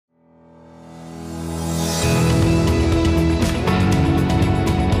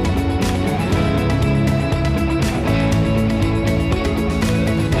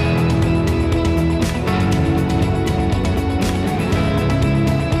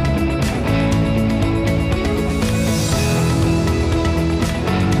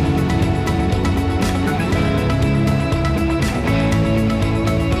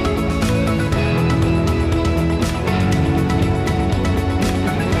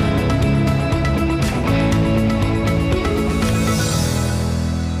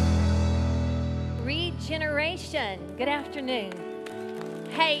afternoon.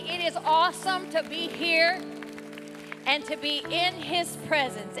 Hey, it is awesome to be here and to be in His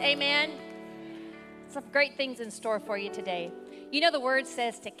presence. Amen. Some great things in store for you today. You know, the word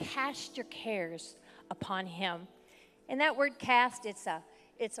says to cast your cares upon Him. And that word cast, it's a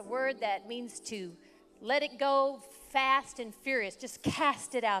word that means to let it go fast and furious. Just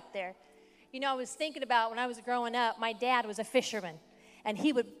cast it out there. You know, I was thinking about when I was growing up, my dad was a fisherman. And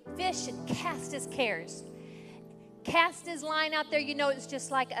he would fish and cast his cares. Cast his line out there. You know, it's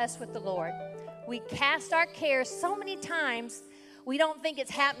just like us with the Lord. We cast our cares so many times, we don't think it's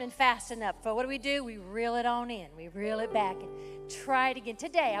happening fast enough. But what do? We reel it on in. We reel it back and try it again.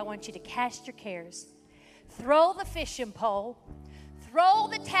 Today, I want you to cast your cares. Throw the fishing pole. Throw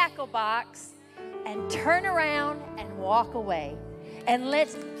the tackle box. And turn around and walk away. And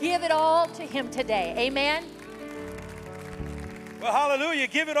let's give it all to Him today. Amen? Well, hallelujah.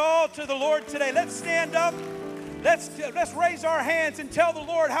 Give it all to the Lord today. Let's stand up. Let's raise our hands and tell the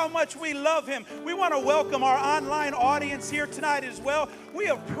Lord how much we love Him. We want to welcome our online audience here tonight as well. We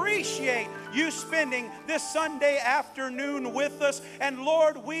appreciate you spending this Sunday afternoon with us. And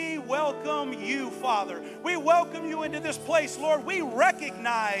Lord, we welcome you, Father. We welcome you into this place, Lord. We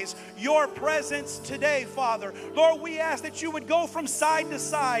recognize your presence today, Father. Lord, we ask that you would go from side to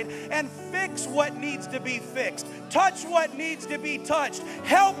side and fix what needs to be fixed. Touch what needs to be touched.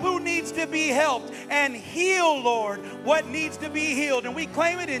 Help who needs to be helped. And heal, Lord, what needs to be healed. And we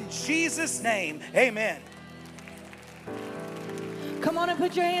claim it in Jesus' name. Amen. Come on and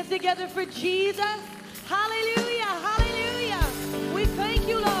put your hands together for Jesus. Hallelujah, hallelujah. We thank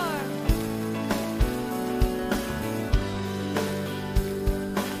you, Lord.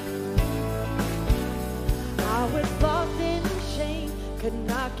 I was lost in shame, could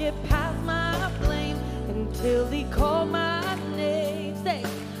not get past my blame until He called my name. Say,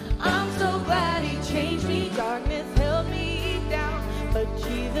 I'm so glad He changed me. Darkness held me down, but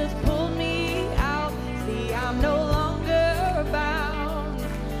Jesus pulled me out. See, I'm no longer bound.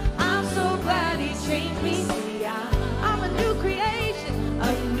 I'm so glad He changed me. See, I'm a new creation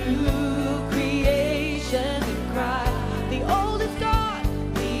in Christ. The old is gone,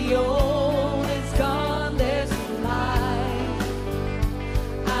 the old is gone. There's new life.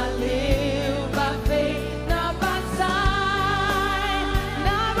 I live by faith, not by sight,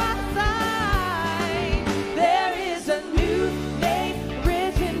 not by sight. There is a new name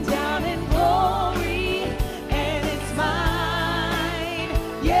written down in glory, and it's mine.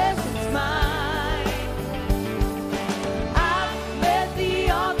 Yes, it's mine. I've met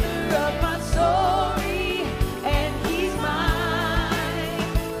the author of my story, and He's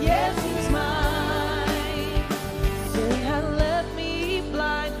mine. Yes, He's mine. Sin had left me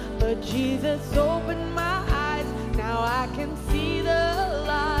blind, but Jesus opened my eyes. Now I can see the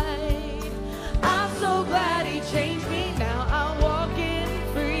light. I'm so glad He changed me. Now I'm walking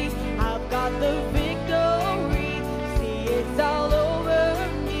free. I've got the victory. See, it's all over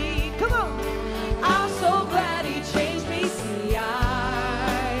me. Come on. I'm so glad He changed me. See, I'm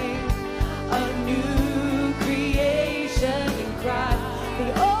a new creation in Christ. The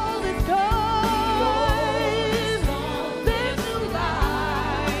old is gone. There's new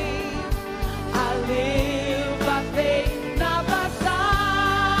life. I live by faith, not by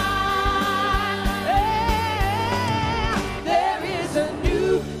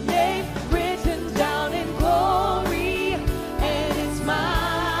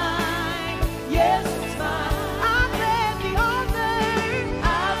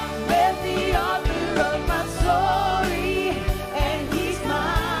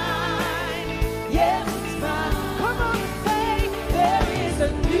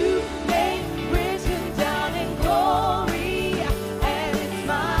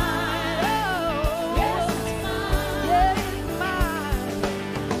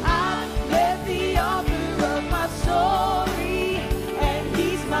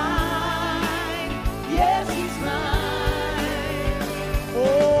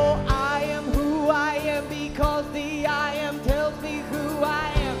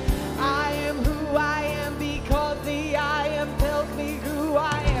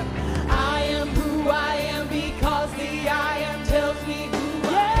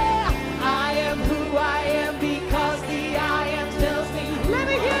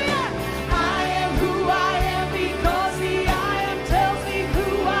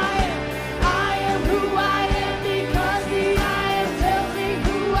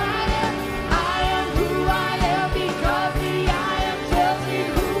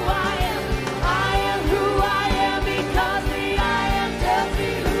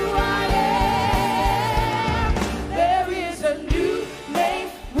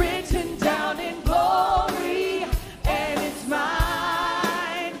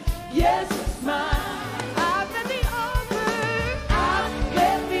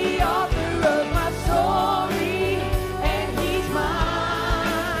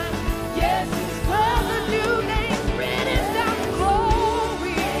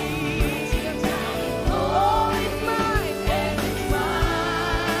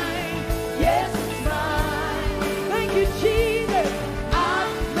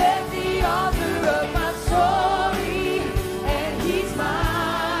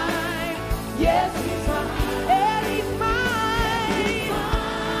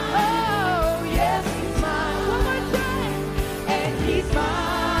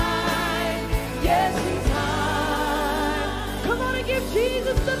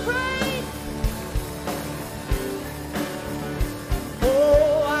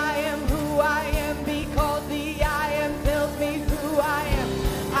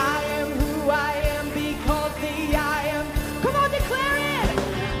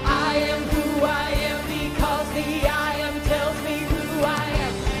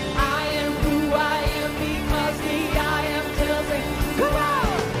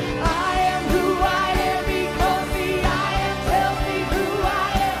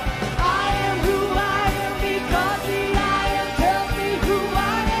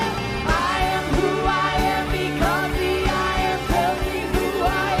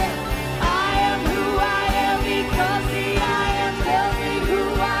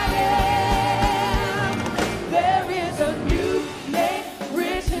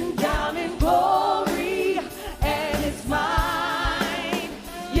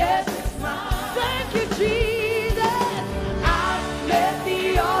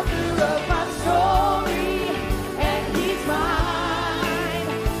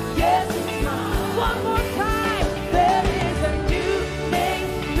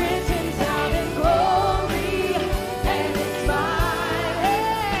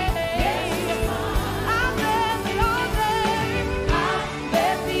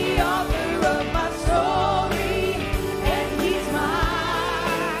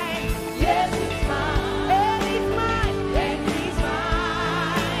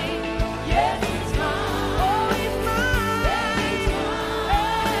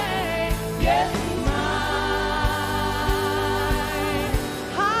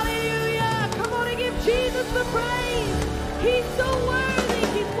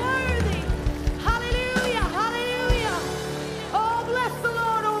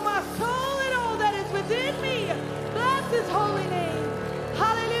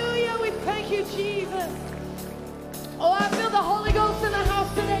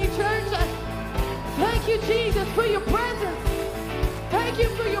Thank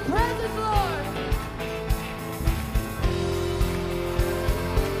you for your presence, Lord.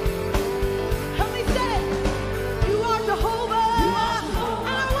 Help me say, you are Jehovah,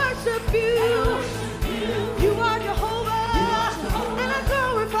 and I worship you. You are Jehovah, and I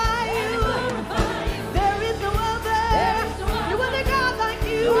glorify you. There is no other, no other God like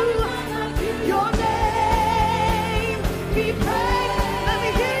you. Your name be praised. Let me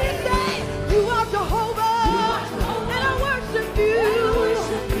hear you say, you are Jehovah, and I worship you.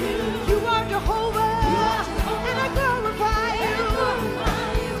 You are Jehovah, and I glorify you.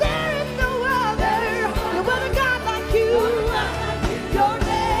 There is no other, no other God like you. Your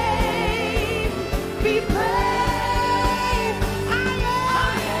name be praised. I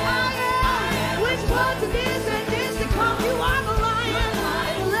am, which was and is to come. You are the Lion,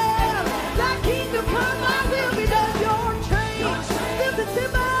 the Lamb. Thy kingdom come, thy will be done. Your train fills the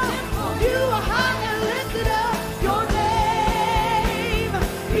temple. You are high and lifted up. Your name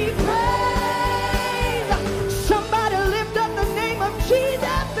be praised. Somebody lift up the name of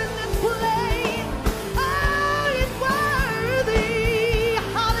Jesus in this place. Oh, it's worthy.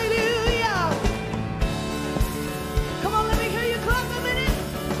 Hallelujah. Come on, let me hear you clap a minute.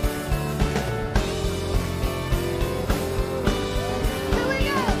 Here we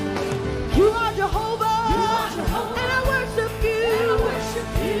go. You are Jehovah, and I worship you.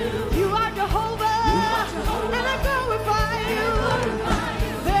 You are Jehovah, and I glorify you.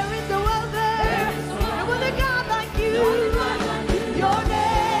 There is no other, no other God like you. Your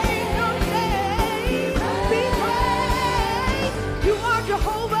name be praised. You are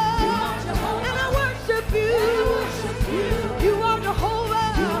Jehovah, and I worship you. You are Jehovah,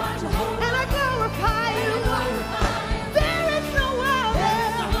 and I glorify you. There is no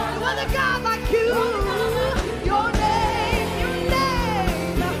other God like you. Your name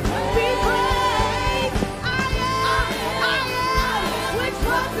be praised. I am, which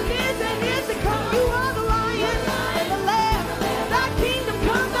was and is to come. You are the Lion and the Lamb. Thy kingdom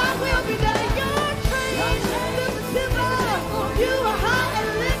come, thy will be done. Your train fills the temple. You are high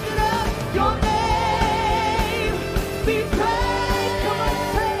and lifted up. Your name be praised. Come on,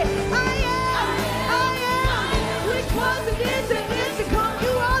 say, I am, which was and is to come.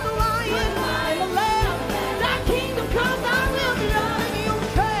 You are the Lion and the Lamb. Thy kingdom come, thy will be done. Your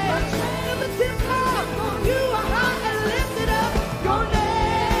train fills the temple. You are high and lifted up. Your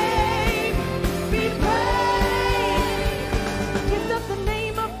name be praised. Lift up the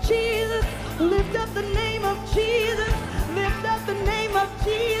name of Jesus. Lift up the name of Jesus. Lift up the name of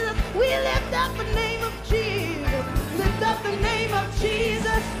Jesus. We lift up the name of Jesus. Lift up the name of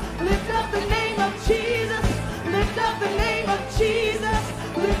Jesus. Lift up the name of Jesus. Lift up the name of Jesus.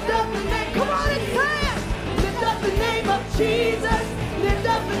 Lift up the name. Come on and say it. Lift up the name of Jesus. Lift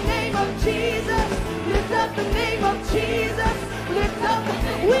up the name of Jesus. Lift up the name of Jesus. Lift up.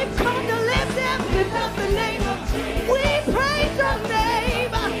 We've come to lift him. Lift up the name of Jesus. We praise your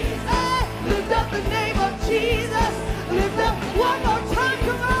name. Hey, lift up the name of Jesus. Lift up one more time.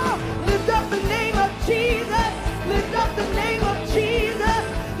 Come on. Lift up the name of Jesus. Lift up the name of Jesus.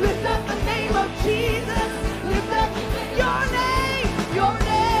 Lift up the name of Jesus. Lift up your name. Your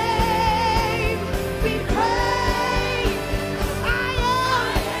name be praised. I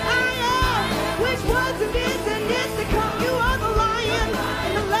am, which was and is to come. You are the Lion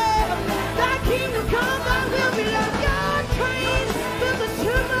and the Lamb. Thy kingdom come, thy will be done. Your train fills the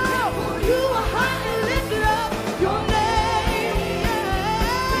temple. You are high and lifted up. Your name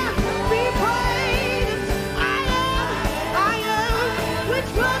be praised. I am, which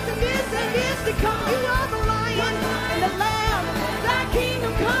was and is to come. You are the Lion and the Lamb. Thy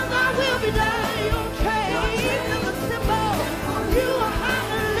kingdom come, thy will be done. Your train fills the temple. You are high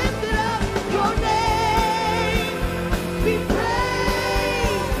and lifted up. Your name be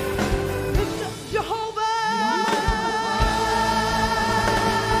praised. Lift up Jehovah.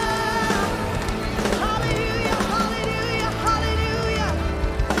 Hallelujah, hallelujah, hallelujah.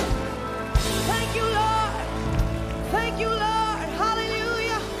 Thank you, Lord. Thank you, Lord.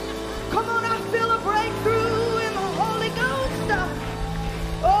 Hallelujah. Come on, I feel a breakthrough in the Holy Ghost.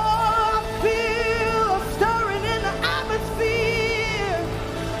 Oh, I feel a stirring in the atmosphere.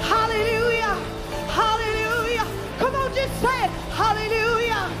 Hallelujah. Hallelujah. Come on, just say it.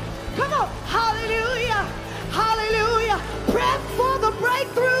 Hallelujah. Come on. Hallelujah. Hallelujah. Press for the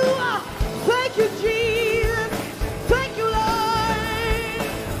breakthrough. Thank you, Jesus. Thank you, Lord.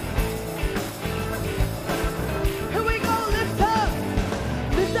 Here we go. Lift up.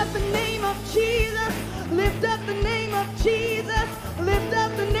 Lift up the name of Jesus. Lift up the name of Jesus. Lift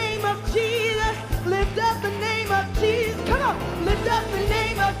up the name of Jesus. Lift up the name of Jesus. Come on. Lift up the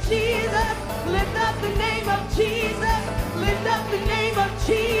name of Jesus. Lift up the name of Jesus. Lift up the name of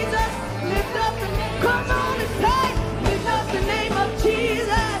Jesus. Lift up the name. Come on and say, lift up the name of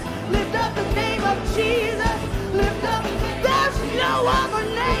Jesus. Lift up the name of Jesus. Lift up. There's no other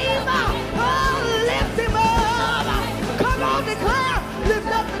name. Oh, lift him up. Come on, declare. Lift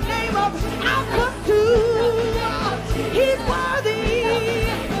up the name of. I'll come to. He's worthy.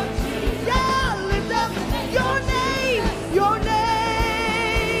 Yeah, lift up your name. Your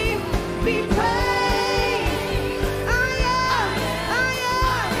name. Be praised. I am.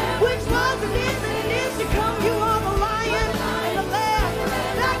 Which was and is to come. You are the lion and the lamb.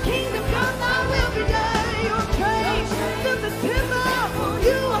 Thy kingdom come, thy will be done. Your train to the temple.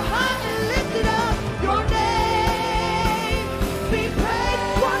 You are high and lifted up. Your name be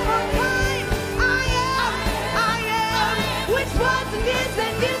praised. One more time. I am. Which was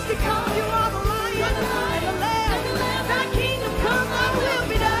and is to come. You are the lion and the lamb. Thy kingdom come, thy will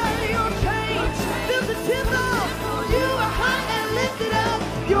be done. Your train to the temple. You are high and lifted up.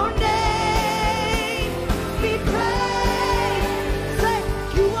 Your name be praised. Say,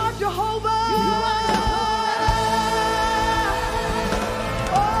 you are Jehovah.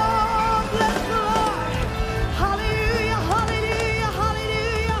 Oh, bless the Lord. Hallelujah, hallelujah,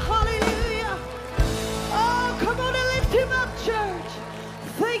 hallelujah, hallelujah. Oh, come on and lift him up, church.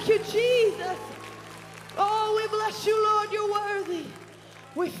 Thank you, Jesus. Oh, we bless you, Lord. You're worthy.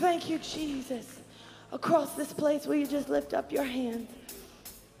 We thank you, Jesus. Across this place, will you just lift up your hands?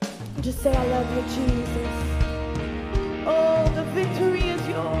 Just say, I love you, Jesus. Oh, the victory is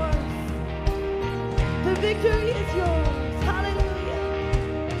yours. The victory is yours. Hallelujah.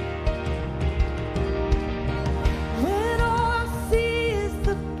 When all I see is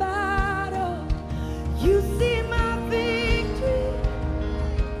the battle, you see my victory.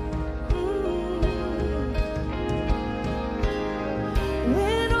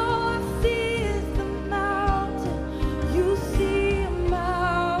 When all I see is the mountain, you see a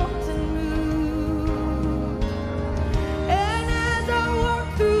mountain move. And as I walk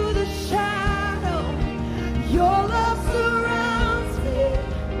through the shadow, your love surrounds me.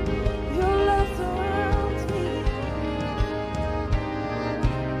 Your love surrounds me.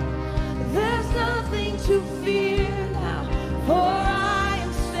 There's nothing to fear now, for I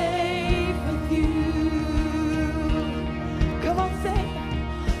am safe with you. Come on, say.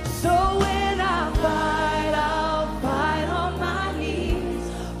 So when I fight, I'll fight on my knees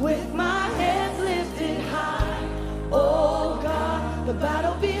with my hands lifted high. Oh God, the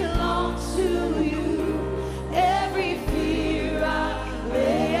battle belongs to you. Every fear I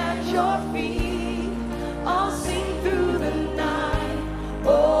lay at your feet. I'll sing through the night.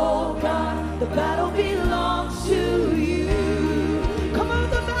 Oh God, the battle belongs to you. Come on,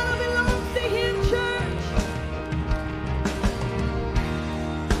 the battle belongs to him, church.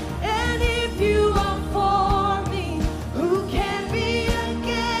 And if you are for me, who can be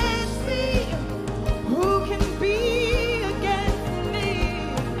against me? Who can be against me?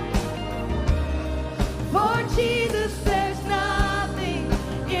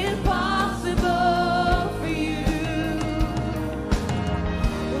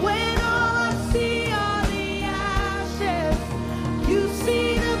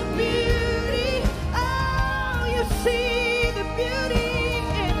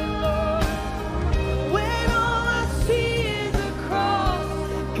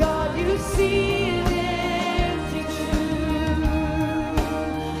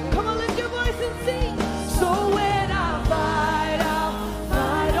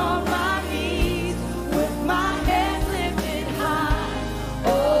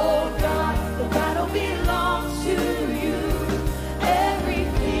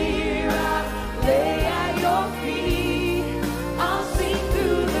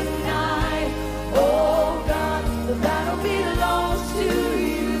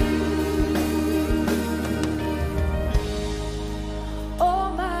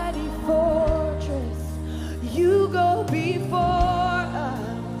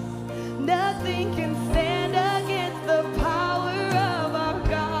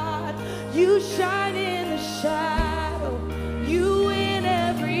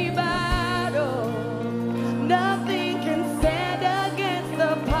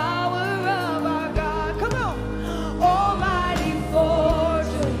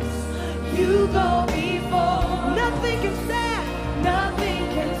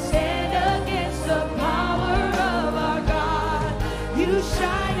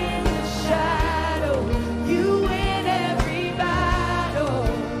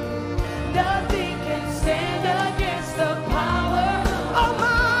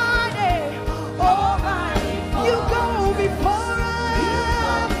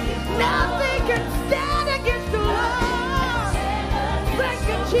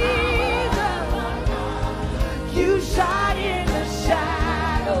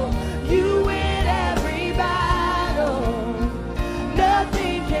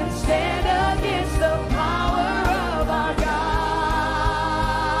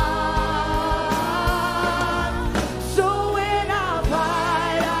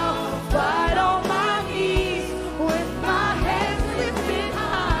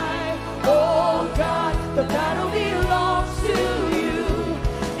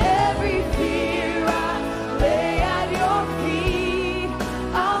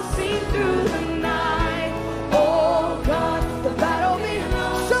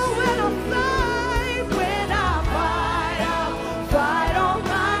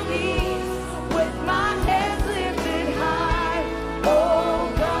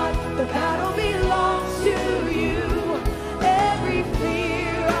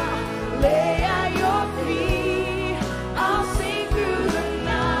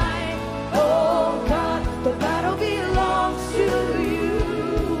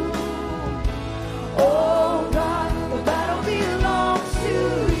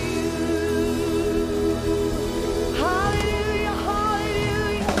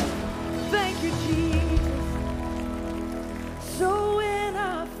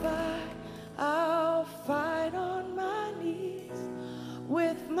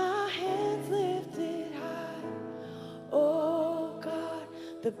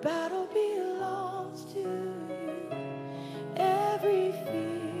 battle belongs to you. Every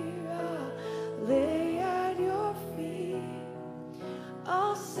fear I'll lay at your feet.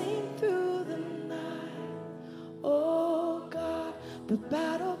 I'll sing through the night. Oh God, the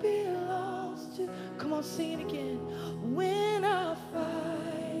battle belongs to. Come on, sing it again. When I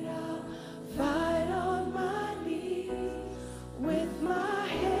fight, I'll fight on my knees with my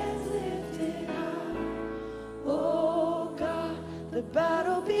hands lifted high. Oh God, the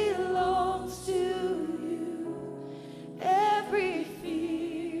battle belongs to you. Every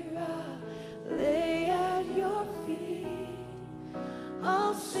fear I lay at your feet.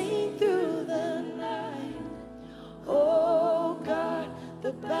 I'll sing through the night. Oh God,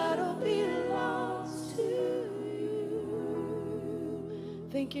 the battle belongs to you.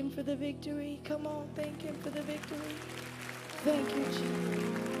 Thank Him for the victory. Come on, thank Him for the victory. Thank you,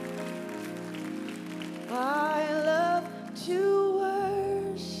 Jesus. I love to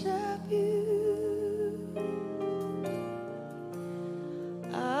worship you.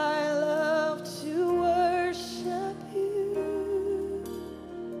 I love to worship you.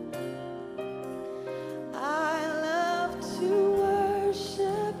 I love to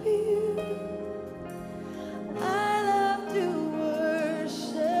worship you. I love to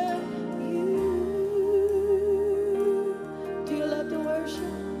worship you. Do you love to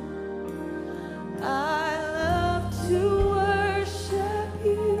worship? I love to worship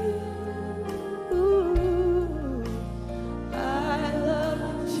you. Ooh, I love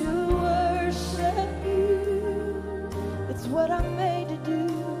to worship you. It's what I'm made to do.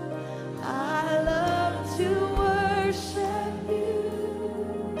 I love to worship you.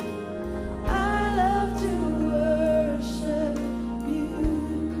 I love to worship you.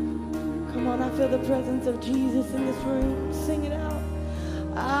 Come on, I feel the presence of Jesus in this room. Sing it out.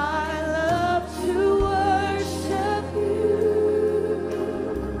 I love to worship you.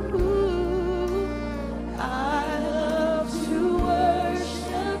 Ooh, I love to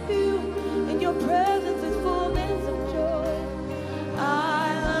worship you. In your presence is fullness of joy. I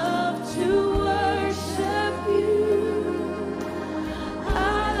love to worship you.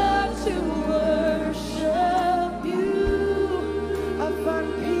 I love to worship you. I find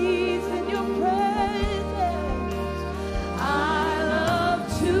peace in your presence. I love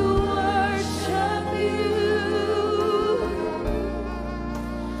to worship you.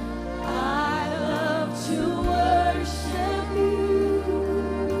 I love to worship you.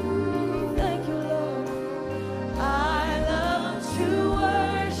 Thank you, Lord. I love to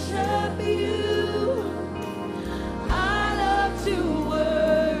worship you. I love to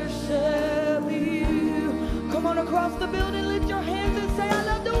worship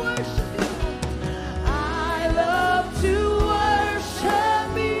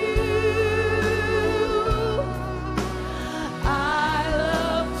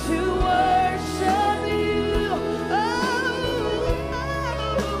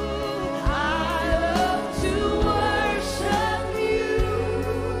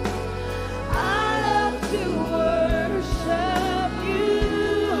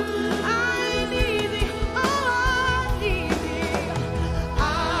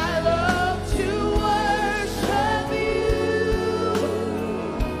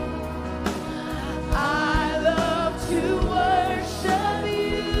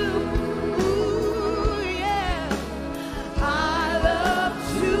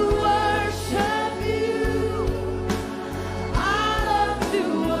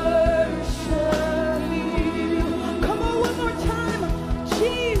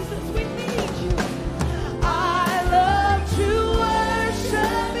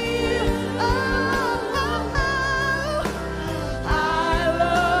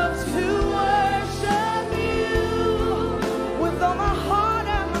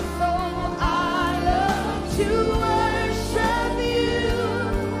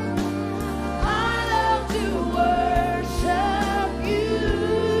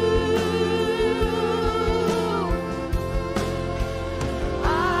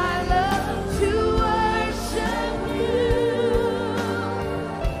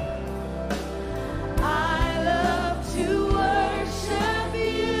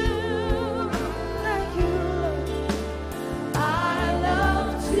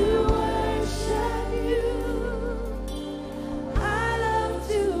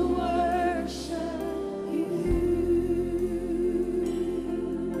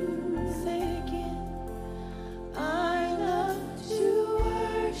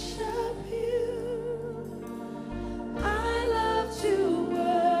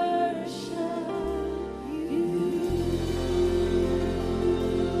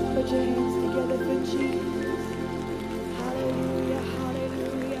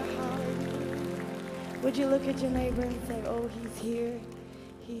Would you look at your neighbor and say, oh, he's here.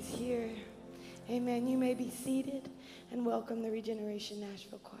 He's here. Amen. You may be seated and welcome the Regeneration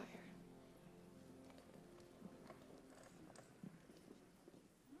Nashville Choir.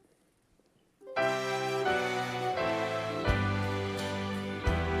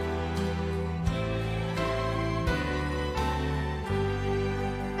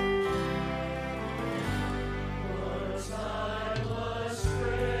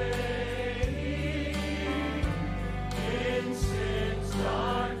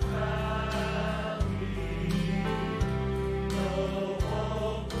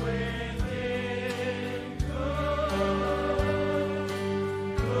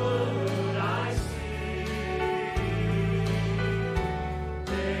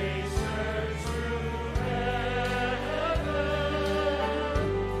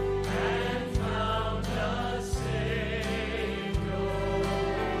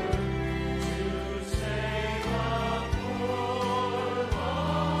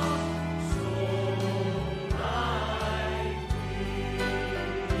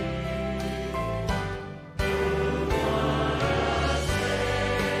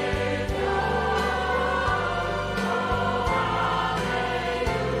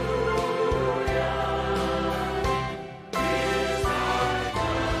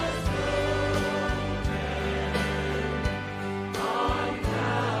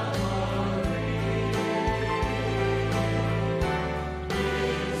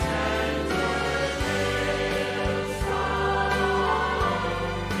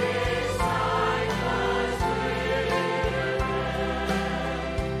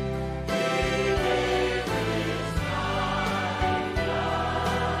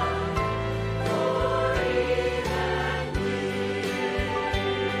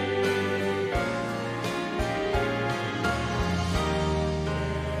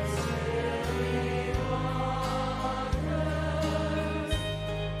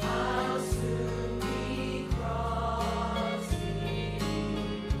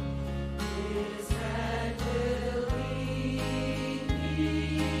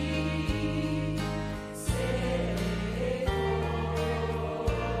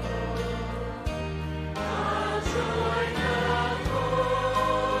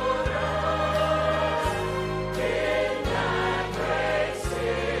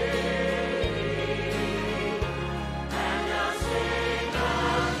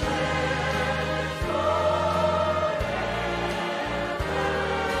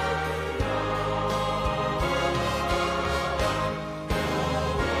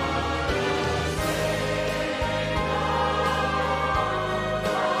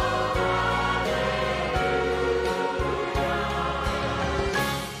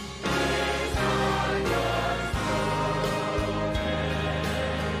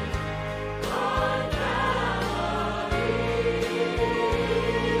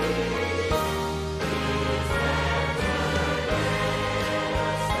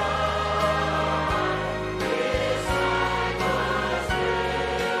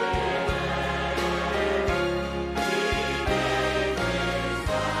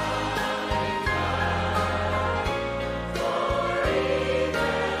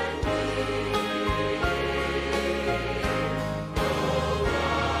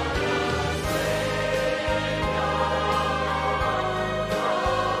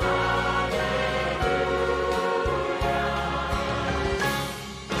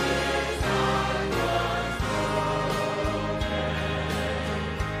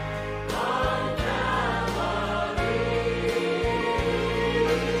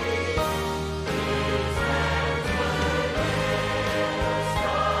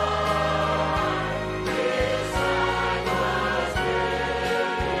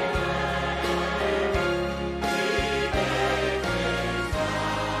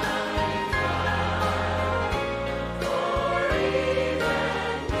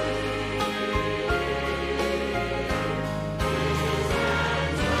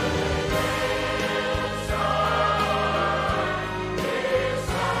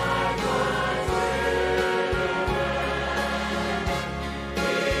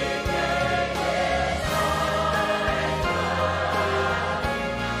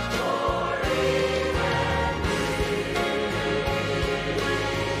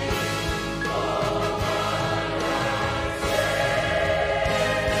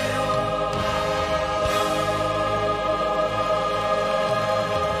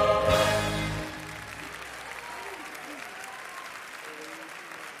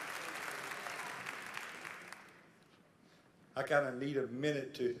 I kind of need a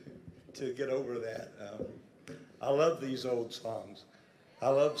minute to get over that. I love these old songs. I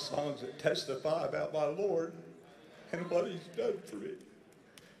love songs that testify about my Lord and what he's done for me.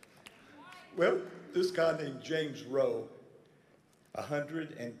 Well, this guy named James Rowe,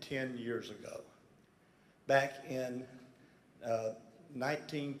 110 years ago, back in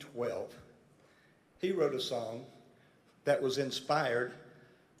 1912, he wrote a song that was inspired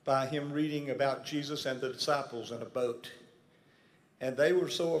by him reading about Jesus and the disciples in a boat. And they were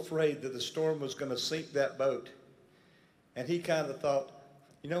so afraid that the storm was going to sink that boat. And he kind of thought,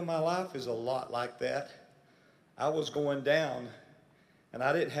 you know, my life is a lot like that. I was going down, and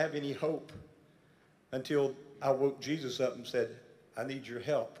I didn't have any hope until I woke Jesus up and said, I need your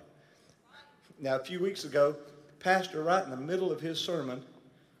help. Now, a few weeks ago, Pastor, right in the middle of his sermon,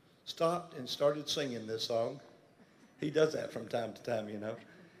 stopped and started singing this song. He does that from time to time, you know.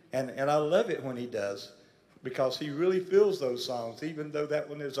 And I love it when he does, because he really feels those songs, even though that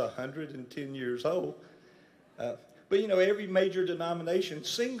one is 110 years old. But, you know, every major denomination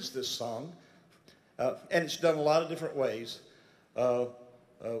sings this song, and it's done a lot of different ways.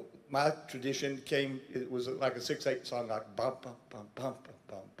 My tradition it was like a 6/8 song, like bum, bum, bum, bum, bum,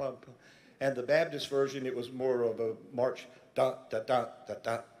 bum, bum, bum. And the Baptist version, it was more of a march, da, da, da, da,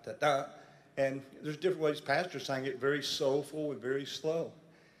 da, da, da. And there's different ways pastors sang it, very soulful and very slow.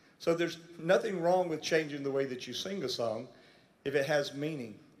 So there's nothing wrong with changing the way that you sing a song if it has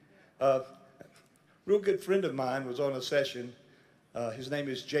meaning. Real good friend of mine was on a session. His name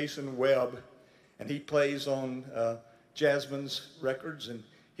is Jason Webb, and he plays on Jasmine's records, and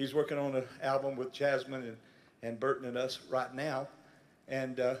he's working on an album with Jasmine and Burton and us right now.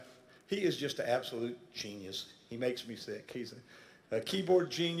 And he is just an absolute genius. He makes me sick. He's a keyboard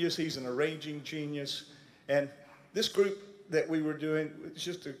genius. He's an arranging genius. And this group that we were doing, it's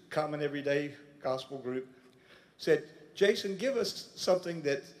just a common everyday gospel group, said, Jason, give us something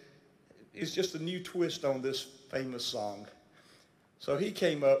that is just a new twist on this famous song. So he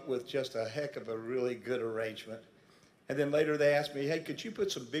came up with just a heck of a really good arrangement. And then later they asked me, hey, could you put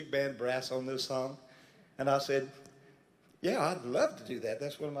some big band brass on this song? And I said, yeah, I'd love to do that.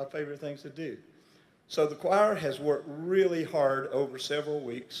 That's one of my favorite things to do. So the choir has worked really hard over several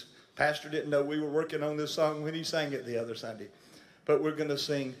weeks. Pastor didn't know we were working on this song when he sang it the other Sunday. But we're going to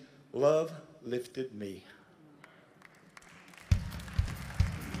sing Love Lifted Me.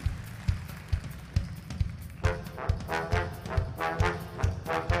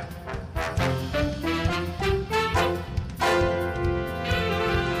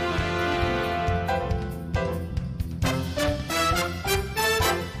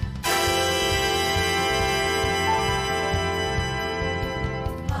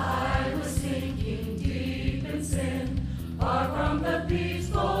 Far from the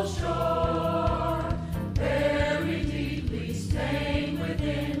peaceful shore,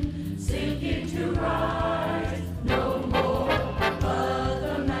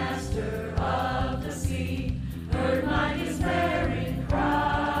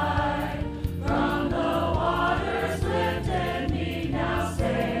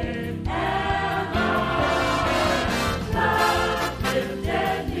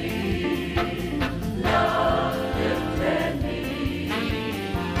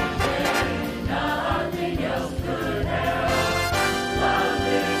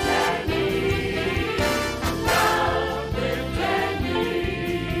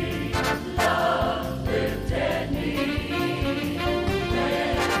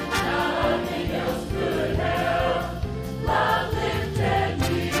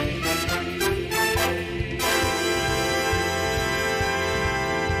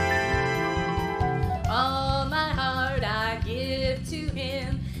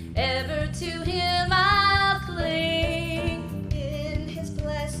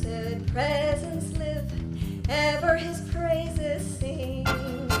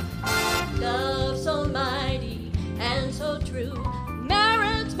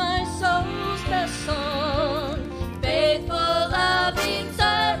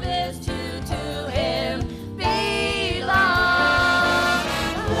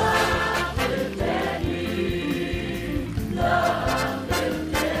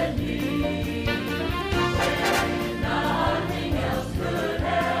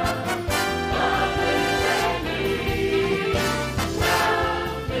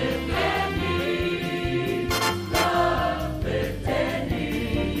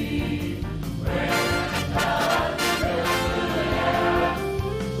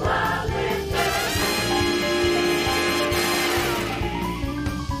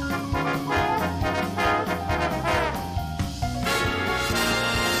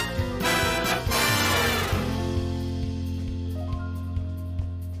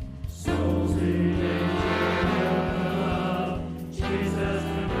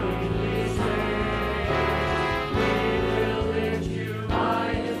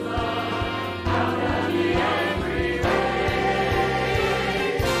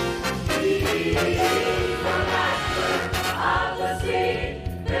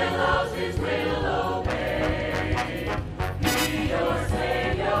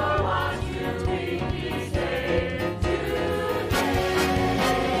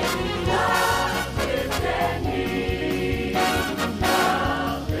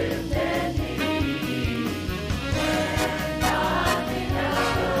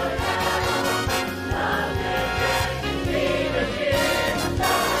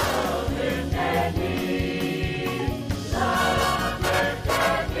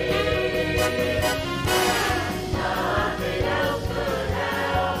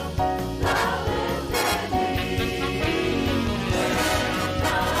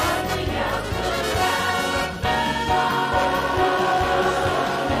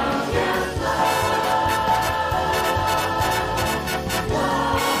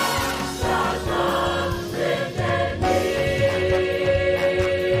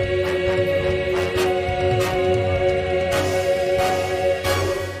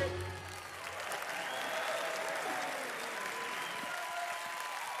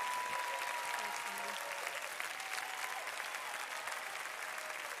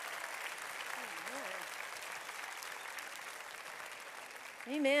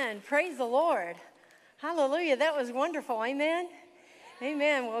 Amen. Praise the Lord. Hallelujah. That was wonderful. Amen.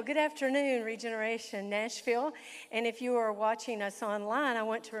 Amen. Well, good afternoon, Regeneration Nashville. And if you are watching us online, I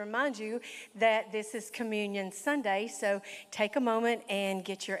want to remind you that this is Communion Sunday. So take a moment and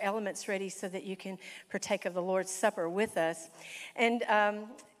get your elements ready so that you can partake of the Lord's Supper with us. And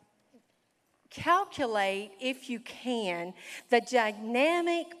calculate, if you can, the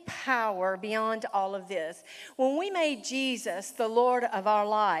dynamic power beyond all of this. When we made Jesus the Lord of our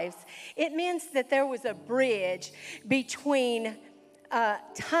lives, it means that there was a bridge between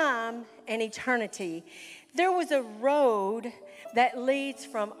time and eternity. There was a road that leads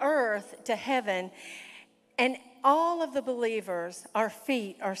from earth to heaven, and all of the believers, our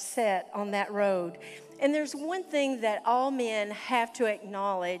feet are set on that road. And there's one thing that all men have to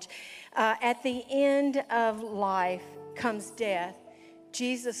acknowledge. At the end of life comes death.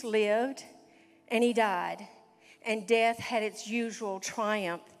 Jesus lived and he died. And death had its usual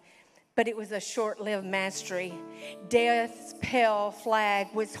triumph, but it was a short-lived mastery. Death's pale flag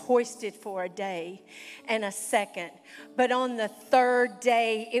was hoisted for a day and a second, but on the third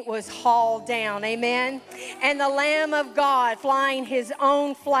day it was hauled down. Amen. And the Lamb of God, flying his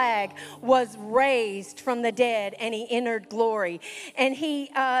own flag, was raised from the dead, and he entered glory. And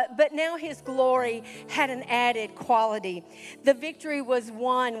but now his glory had an added quality. The victory was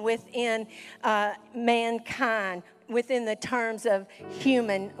won within mankind, within the terms of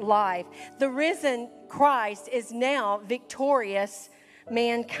human life. The risen Christ is now victorious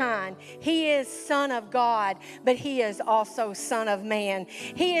mankind. He is Son of God, but he is also Son of Man.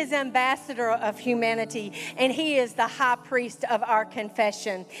 He is ambassador of humanity, and he is the high priest of our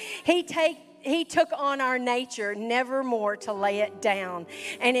confession. He took on our nature, never more to lay it down.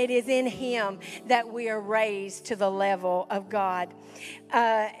 And it is in him that we are raised to the level of God,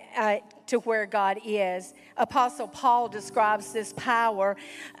 to where God is. Apostle Paul describes this power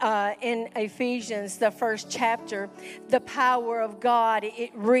in Ephesians, the first chapter. The power of God,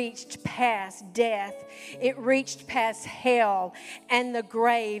 it reached past death. It reached past hell and the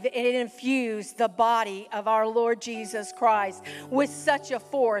grave. It infused the body of our Lord Jesus Christ with such a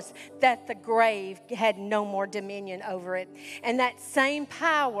force that the grave had no more dominion over it. And that same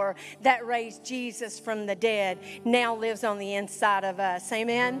power that raised Jesus from the dead now lives on the inside of us.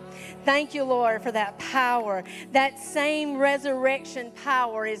 Amen. Thank you, Lord, for that power. That same resurrection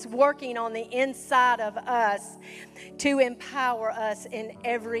power is working on the inside of us to empower us in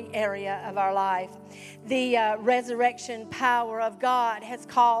every area of our life. The resurrection power of God has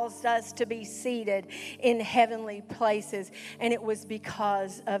caused us to be seated in heavenly places, and it was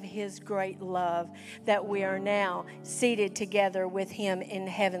because of his great love that we are now seated together with him in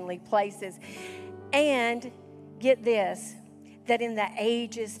heavenly places. And get this, that in the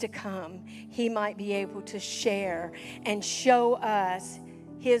ages to come, he might be able to share and show us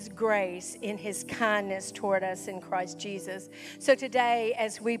his grace in his kindness toward us in Christ Jesus. So today,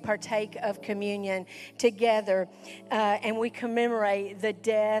 as we partake of communion together and we commemorate the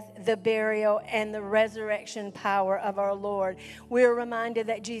death, the burial, and the resurrection power of our Lord, we are reminded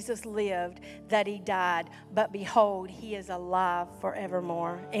that Jesus lived, that he died, but behold, he is alive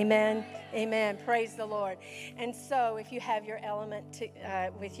forevermore. Amen. Amen. Praise the Lord. And so if you have your element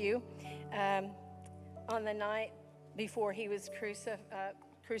with you, on the night before he was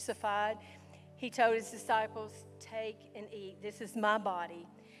crucified, he told his disciples, take and eat. This is my body.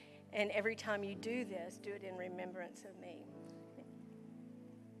 And every time you do this, do it in remembrance of me.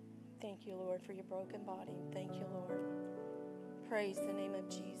 Thank you, Lord, for your broken body. Thank you, Lord. Praise the name of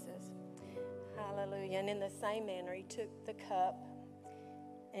Jesus. Hallelujah. And in the same manner, he took the cup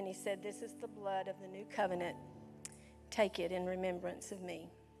and he said, this is the blood of the new covenant. Take it in remembrance of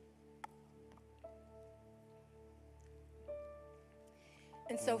me.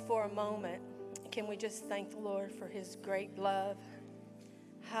 And so for a moment, can we just thank the Lord for his great love?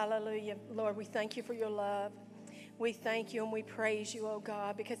 Hallelujah. Lord, we thank you for your love. We thank you and we praise you, oh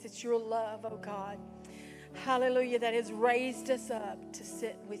God, because it's your love, oh God. Hallelujah, that has raised us up to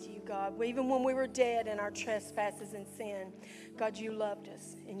sit with you, God. Even when we were dead in our trespasses and sin, God, you loved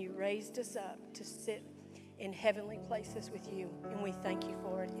us and you raised us up to sit in heavenly places with you. And we thank you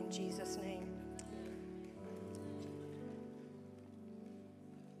for it in Jesus' name.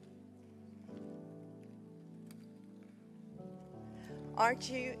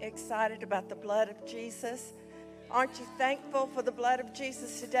 Aren't you excited about the blood of Jesus? Aren't you thankful for the blood of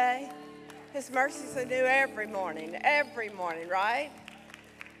Jesus today? His mercies are new every morning, right?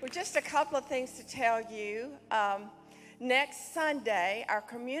 Well, just a couple of things to tell you. Next Sunday, our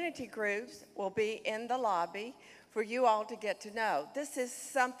community groups will be in the lobby for you all to get to know. This is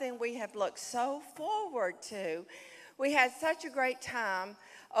something we have looked so forward to. We had such a great time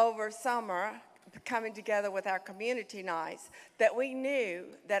over summer coming together with our community nights that we knew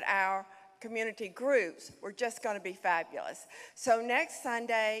that our community groups were just going to be fabulous. So next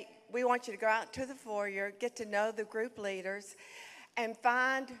Sunday, we want you to go out to the foyer, get to know the group leaders, and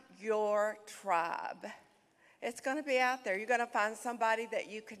find your tribe. It's going to be out there. You're going to find somebody that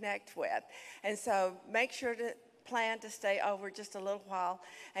you connect with. And so make sure to plan to stay over just a little while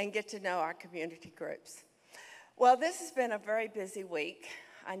and get to know our community groups. Well, this has been a very busy week.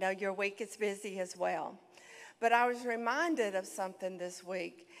 I know your week is busy as well. But I was reminded of something this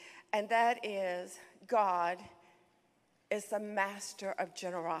week, and that is God is the master of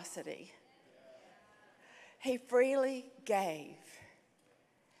generosity. He freely gave.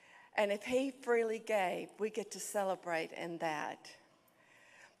 And if he freely gave, we get to celebrate in that.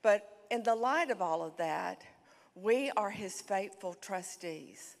 But in the light of all of that, we are his faithful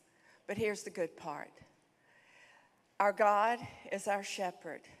trustees. But here's the good part. Our God is our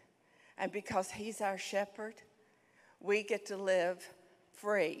shepherd. And because he's our shepherd, we get to live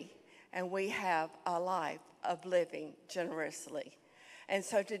free. And we have a life of living generously. And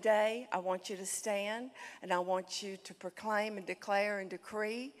so today, I want you to stand, and I want you to proclaim and declare and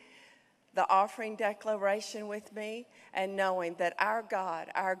decree the offering declaration with me, and knowing that our God,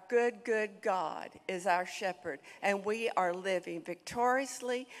 our good, good God, is our shepherd, and we are living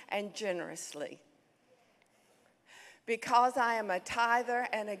victoriously and generously. Because I am a tither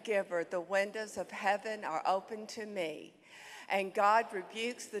and a giver, the windows of heaven are open to me, and God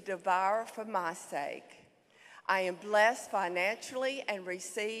rebukes the devourer for my sake. I am blessed financially and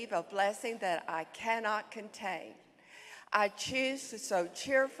receive a blessing that I cannot contain. I choose to sow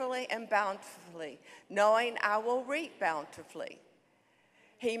cheerfully and bountifully, knowing I will reap bountifully.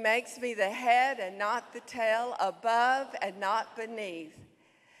 He makes me the head and not the tail, above and not beneath.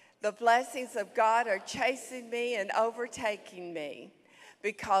 The blessings of God are chasing me and overtaking me.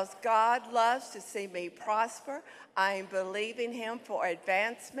 Because God loves to see me prosper, I am believing him for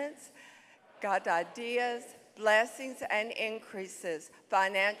advancements, God ideas, blessings and increases,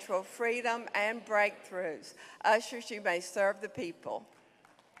 financial freedom and breakthroughs. Ushers, you may serve the people.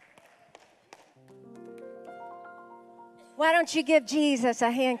 Why don't you give Jesus a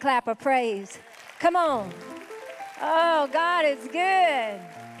hand clap of praise? Come on. Oh, God is good.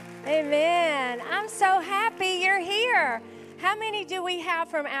 Amen. I'm so happy you're here. How many do we have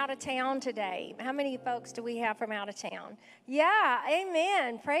from out of town today? How many folks do we have from out of town? Yeah,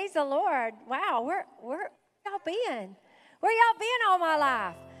 amen. Praise the Lord. Wow, where y'all been? Where y'all been all my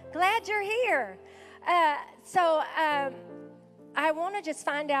life? Glad you're here. I want to just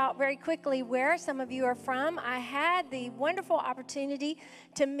find out very quickly where some of you are from. I had the wonderful opportunity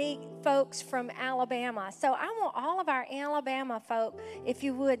to meet folks from Alabama. So I want all of our Alabama folk, if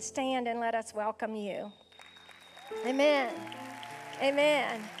you would, stand and let us welcome you. Amen.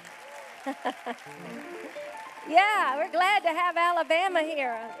 Amen. Yeah, we're glad to have Alabama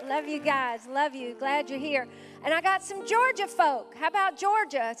here. Love you guys. Love you. Glad you're here. And I got some Georgia folk. How about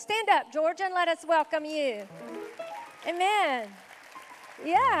Georgia? Stand up, Georgia, and let us welcome you. Amen.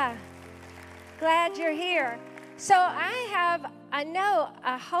 Yeah. Glad you're here. So I know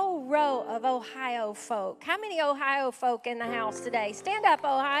a whole row of Ohio folk. How many Ohio folk in the house today? Stand up,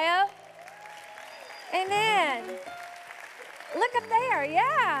 Ohio. Amen. Look up there.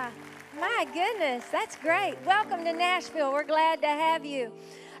 Yeah. My goodness, that's great. Welcome to Nashville. We're glad to have you.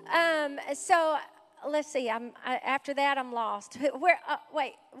 So let's see. After that, I'm lost. Where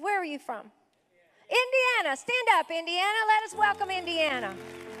are you from? Indiana. Stand up, Indiana. Let us welcome Indiana.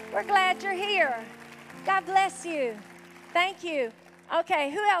 We're glad you're here. God bless you. Thank you. Okay,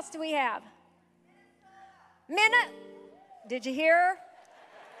 who else do we have? Did you hear her?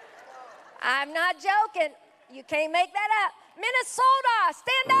 I'm not joking. You can't make that up. Minnesota.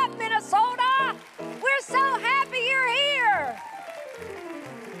 Stand up, Minnesota. We're so happy you're here.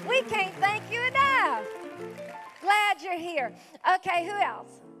 We can't thank you enough. Glad you're here. Okay, who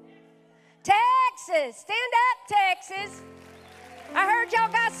else? Texas. Stand up, Texas. I heard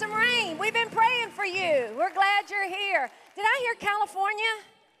y'all got some rain. We've been praying for you. We're glad you're here. Did I hear California?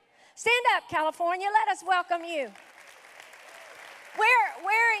 Stand up, California. Let us welcome you.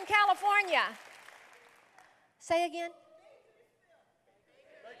 Where in California? Say again.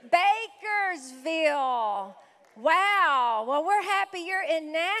 Bakersville. Wow. Well, we're happy you're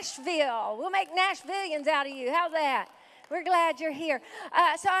in Nashville. We'll make Nashvillians out of you. How's that? We're glad you're here.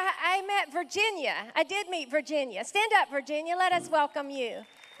 So I met Virginia. I did meet Virginia. Stand up, Virginia. Let us welcome you.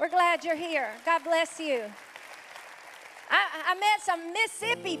 We're glad you're here. God bless you. I met some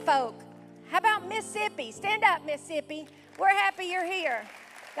Mississippi folk. How about Mississippi? Stand up, Mississippi. We're happy you're here.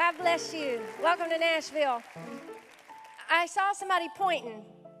 God bless you. Welcome to Nashville. I saw somebody pointing.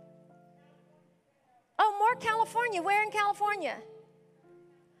 Oh, more California. Where in California?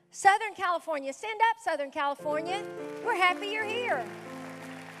 Southern California. Stand up, Southern California. We're happy you're here.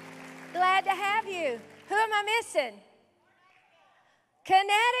 Glad to have you. Who am I missing?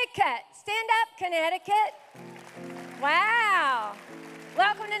 Connecticut. Stand up, Connecticut. Wow.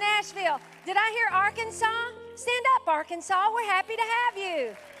 Welcome to Nashville. Did I hear Arkansas? Stand up, Arkansas. We're happy to have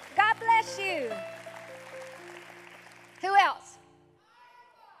you. God bless you. Who else?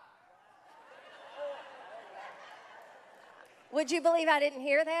 Would you believe I didn't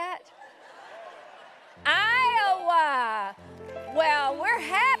hear that? Iowa. Well, we're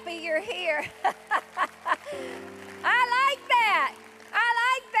happy you're here. I like that.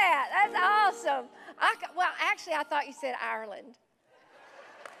 That's awesome. Actually, I thought you said Ireland.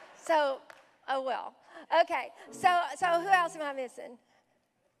 So, oh well. Okay, so who else am I missing?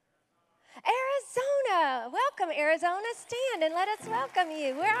 Arizona. Welcome, Arizona. Stand and let us welcome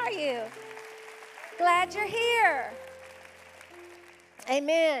you. Where are you? Glad you're here.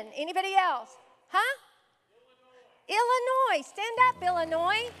 Amen. Anybody else? Huh? Illinois. Stand up,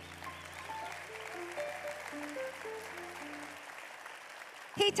 Illinois.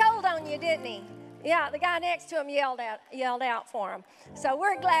 He told on you, didn't he? Yeah, the guy next to him yelled out for him. So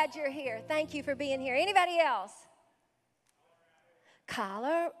we're glad you're here. Thank you for being here. Anybody else?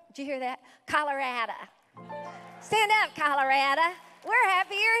 Did you hear that? Colorado. Stand up, Colorado. We're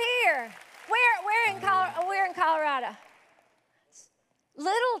happy you're here. We're in Colorado.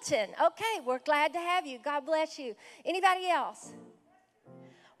 Littleton. Okay, we're glad to have you. God bless you. Anybody else?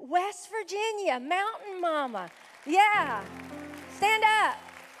 West Virginia, Mountain Mama. Yeah. Stand up.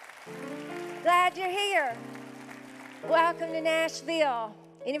 Glad you're here. Welcome to Nashville.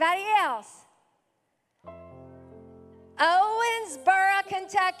 Anybody else? Owensboro,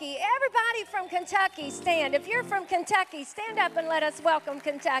 Kentucky. Everybody from Kentucky, stand. If you're from Kentucky, stand up and let us welcome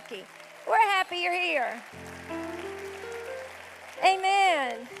Kentucky. We're happy you're here.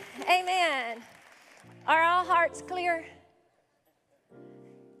 Amen. Amen. Are all hearts clear?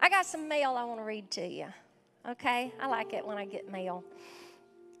 I got some mail I want to read to you. Okay? I like it when I get mail.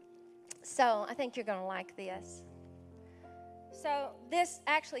 So I think you're going to like this. So this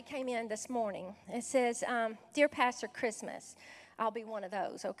actually came in this morning. It says, Dear Pastor Christmas. I'll be one of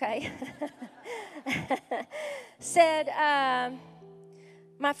those, okay? Said,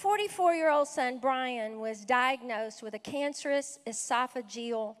 my 44-year-old son, Brian, was diagnosed with a cancerous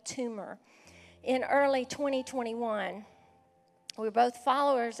esophageal tumor in early 2021. We're both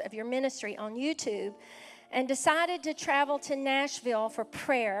followers of your ministry on YouTube and decided to travel to Nashville for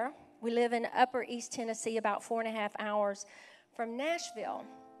prayer. We live in Upper East Tennessee, about 4.5 hours from Nashville.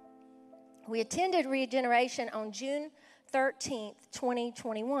 We attended Regeneration on June 13th,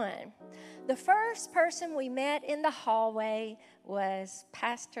 2021. The first person we met in the hallway was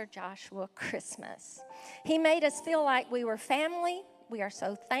Pastor Joshua Christmas. He made us feel like we were family. We are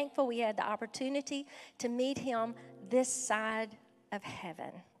so thankful we had the opportunity to meet him this side of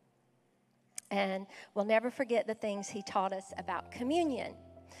heaven. And we'll never forget the things he taught us about communion.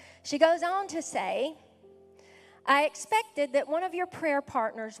 She goes on to say, I expected that one of your prayer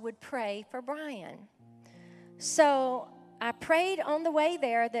partners would pray for Brian. So I prayed on the way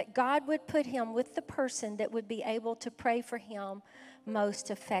there that God would put him with the person that would be able to pray for him most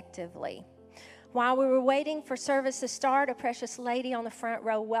effectively. While we were waiting for service to start, a precious lady on the front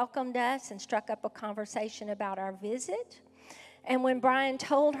row welcomed us and struck up a conversation about our visit. And when Brian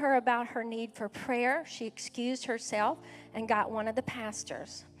told her about her need for prayer, she excused herself and got one of the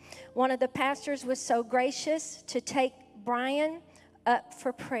pastors. One of the pastors was so gracious to take Brian up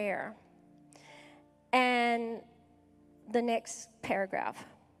for prayer. And the next paragraph.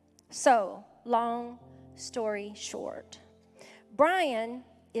 So, long story short, Brian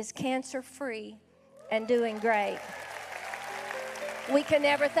is cancer-free and doing great. We can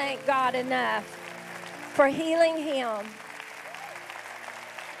never thank God enough for healing him.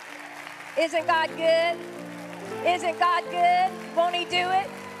 Isn't God good? Isn't God good? Won't he do it?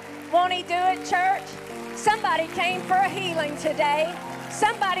 Won't he do it, church? Somebody came for a healing today.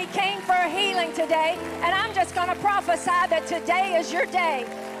 Somebody came for a healing today, and I'm just going to prophesy that today is your day.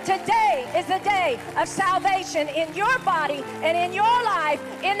 Today is the day of salvation in your body and in your life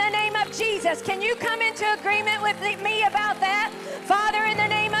in the name of Jesus. Can you come into agreement with me about that? Father, in the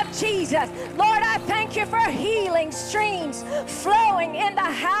name of Jesus, Lord, I thank you for healing streams flowing in the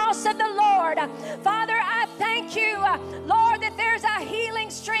house of the Lord. Father, I thank you, Lord, that there's a healing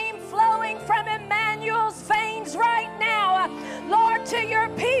stream flowing from Emmanuel's veins right now, Lord, to your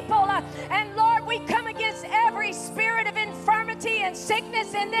people. And Lord, we come against every spirit of infirmity and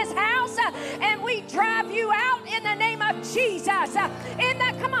sickness in this house, and we drive you out in the name of Jesus.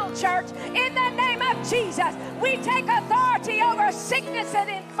 Come on, church. In the name of Jesus, we take authority over sickness and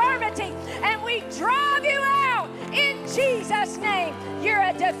infirmity, and we drive you out in Jesus' name. You're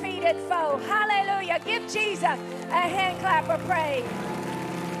a defeated foe. Hallelujah. Give Jesus a hand clap of praise.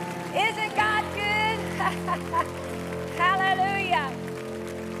 Isn't God good? Hallelujah.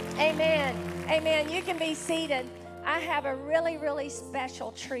 Amen. Amen. You can be seated. I have a really, really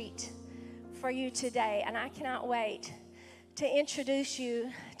special treat for you today, and I cannot wait to introduce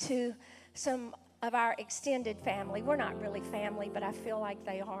you to some of our extended family. We're not really family, but I feel like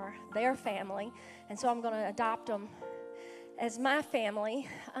they are. They're family, and so I'm going to adopt them as my family.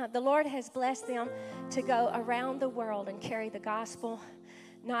 The Lord has blessed them to go around the world and carry the gospel,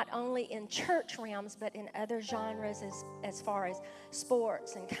 not only in church realms, but in other genres as far as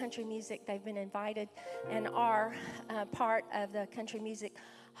sports and country music. They've been invited and are part of the Country Music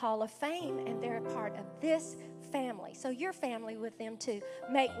Hall of Fame, and they're a part of this family. So you're family with them too.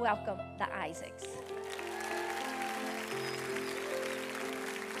 Make welcome the Isaacs.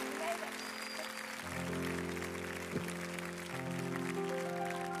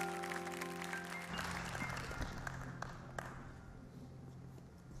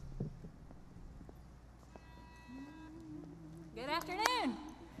 Good afternoon.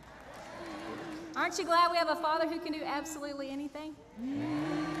 Aren't you glad we have a Father who can do absolutely anything?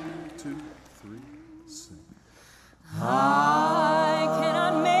 1, 2, 3, sing. I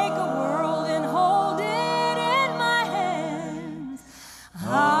cannot make a world and hold it in my hands.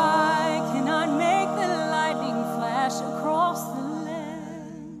 I cannot make the lightning flash across the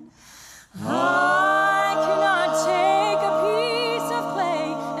land. I cannot take a piece of clay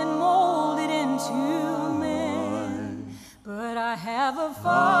and mold it into man. But I have a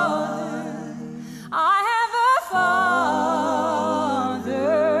Father. I have a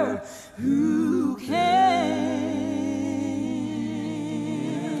Father who can.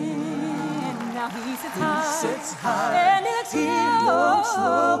 Now he sits high and looks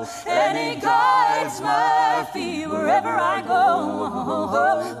low, and he guides my feet wherever I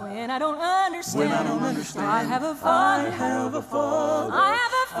go. When I don't understand, I have a Father. I have a Father. I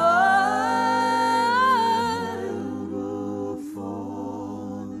have a Father.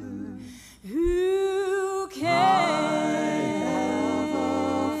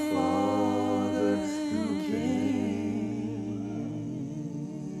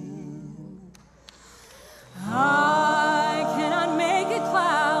 I cannot make a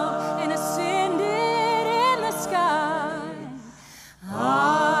cloud and ascend it in the sky.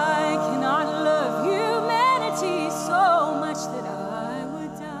 I cannot love humanity so much that I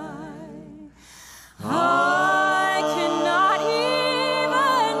would die. I cannot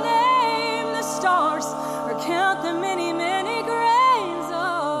even name the stars or count the many, many grains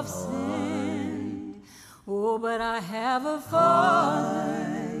of sand. Oh, but I have a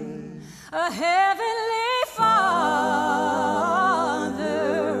Father, a heavenly Father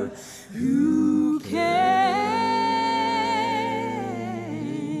who can.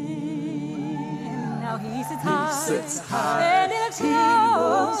 Now he sits high and he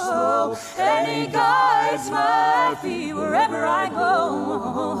looks low, and he guides my feet wherever I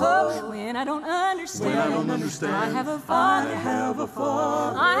go. When I don't understand, I have a Father. I have a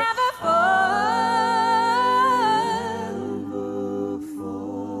Father. I have a Father.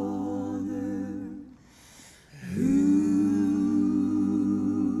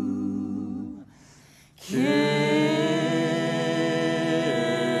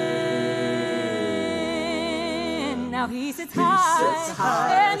 Now he sits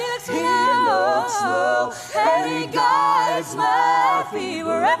high and he looks low, and he guides my feet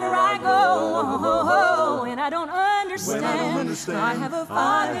wherever I go. When I don't understand, I have a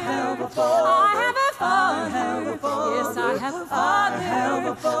Father. I have a Father. I have a Father. Yes, I have a Father. I have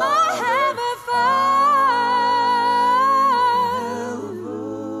a Father. I have a Father.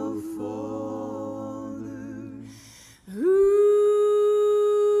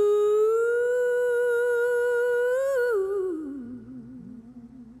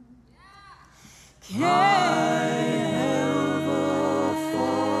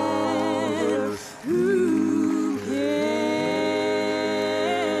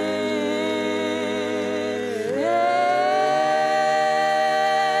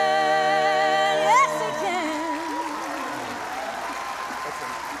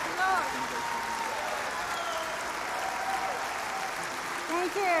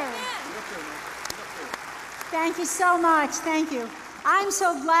 Thank you so much. Thank you. I'm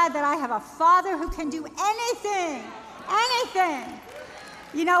so glad that I have a Father who can do anything. Anything.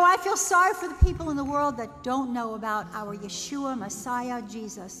 You know, I feel sorry for the people in the world that don't know about our Yeshua, Messiah,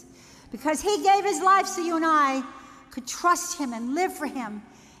 Jesus. Because he gave his life so you and I could trust him and live for him.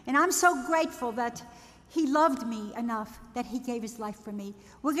 And I'm so grateful that he loved me enough that he gave his life for me.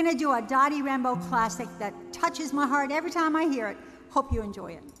 We're going to do a Dottie Rambo classic that touches my heart every time I hear it. Hope you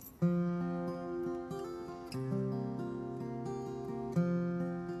enjoy it.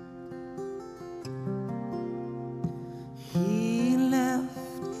 He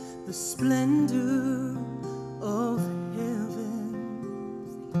left the splendor of heaven,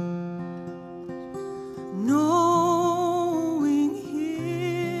 knowing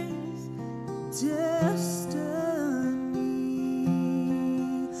his destiny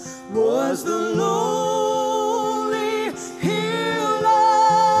was the lonely hill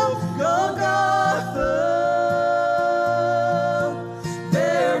of Golgotha,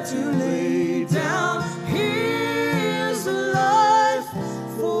 there to lay down his life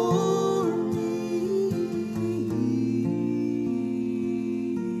for me.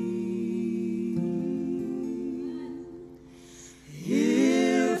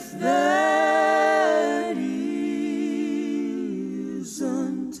 If that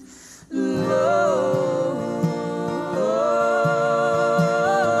isn't love,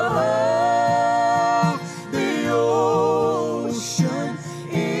 the ocean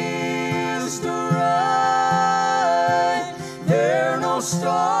is dry. There are no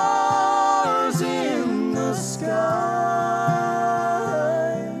stars in the sky,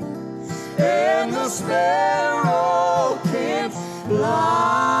 and the sparrow can't fly.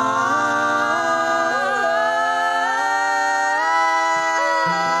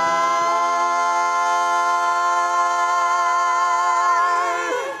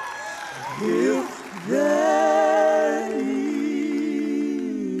 If that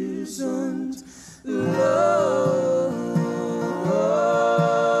isn't love,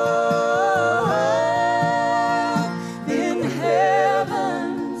 then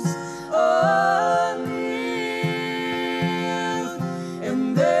heaven's a myth,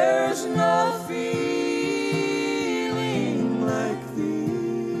 and there's no feeling like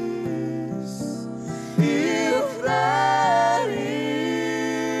this. If that isn't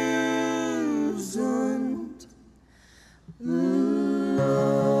love,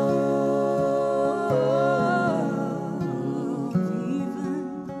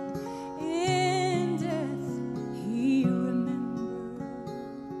 even in death he remembered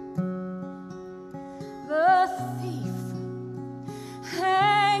the thief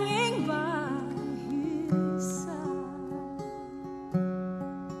hanging by his side.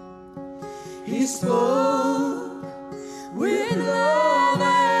 He spoke with love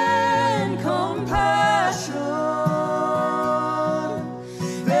and compassion.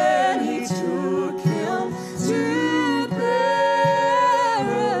 Then he took him to paradise.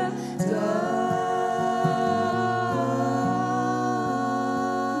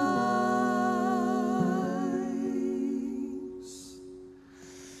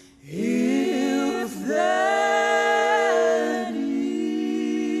 If that isn't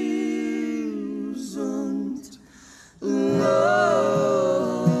love,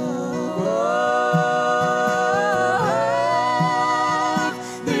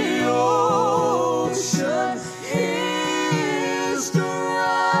 the ocean is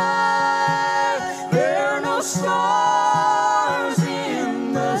dry. There are no stars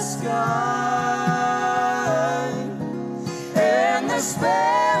in the sky, and the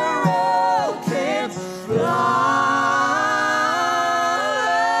sparrow can't fly.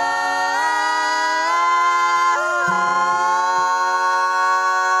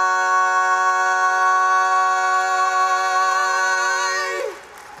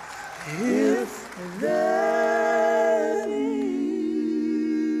 If that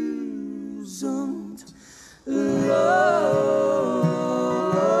isn't love,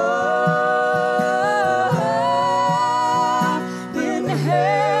 then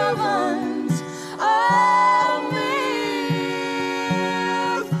heaven's a myth,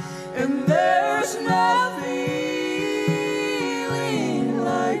 and there's no feeling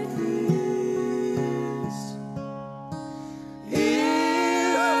like this.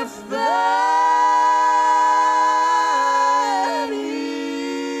 If that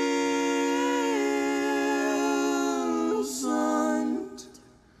isn't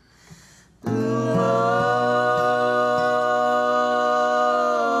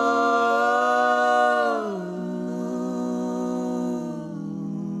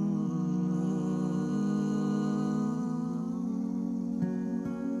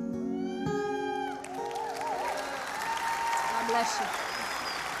God bless you.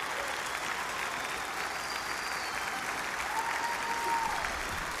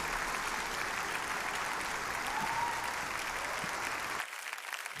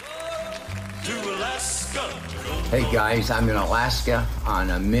 To Alaska, to go Hey guys, I'm in Alaska on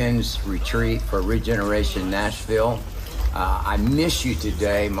a men's retreat for Regeneration Nashville. I miss you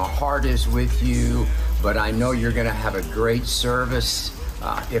today. My heart is with you, but I know you're going to have a great service.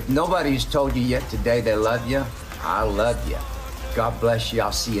 If nobody's told you yet today they love you, I love you. God bless you.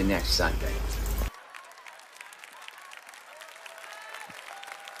 I'll see you next Sunday.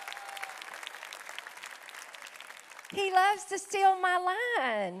 He loves to steal my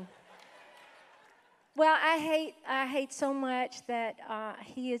line. Well, I hate so much that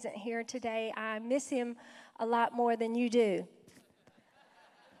he isn't here today. I miss him a lot more than you do.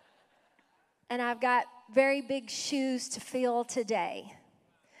 And I've got very big shoes to fill today.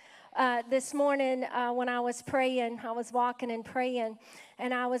 This morning when I was praying, I was walking and praying,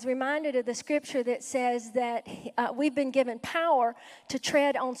 and I was reminded of the scripture that says that we've been given power to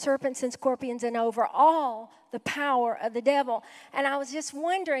tread on serpents and scorpions and over all the power of the devil. And I was just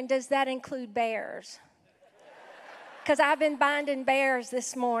wondering, does that include bears? Because I've been binding bears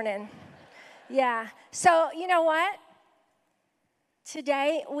this morning. Yeah. So you know what?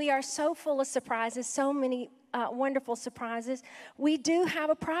 Today we are so full of surprises, so many wonderful surprises. We do have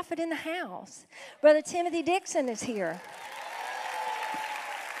a prophet in the house. Brother Timothy Dixon is here.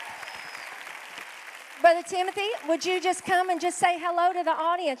 Brother Timothy, would you just come and just say hello to the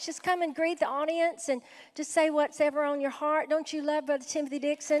audience? Just come and greet the audience and just say what's ever on your heart. Don't you love Brother Timothy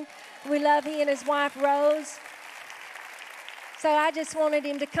Dixon? We love he and his wife, Rose. So I just wanted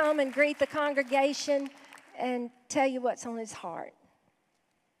him to come and greet the congregation and tell you what's on his heart.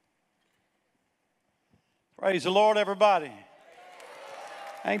 Praise the Lord, everybody.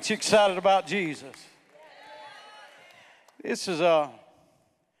 Ain't you excited about Jesus? This is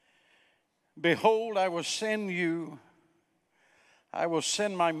behold, I will send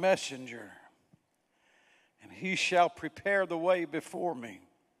my messenger, and he shall prepare the way before me.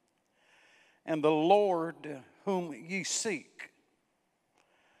 And the Lord whom ye seek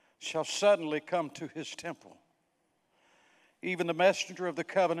shall suddenly come to his temple. Even the messenger of the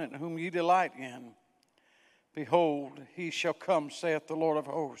covenant whom ye delight in, behold, he shall come, saith the Lord of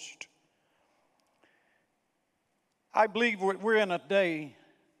hosts. I believe we're in a day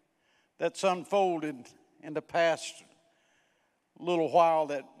that's unfolded in the past little while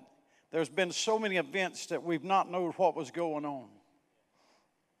that there's been so many events that we've not known what was going on.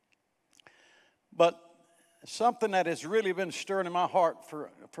 But something that has really been stirring in my heart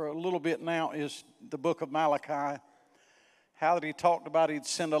for a little bit now is the book of Malachi. How that he talked about he'd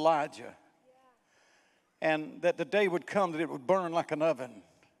send Elijah. And that the day would come that it would burn like an oven.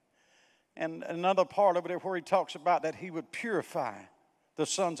 And another part of it where he talks about that he would purify the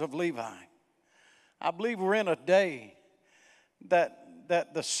sons of Levi. I believe we're in a day that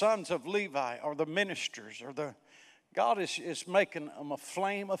the sons of Levi or the ministers or God is making them a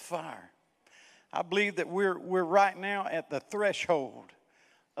flame of fire. I believe that we're right now at the threshold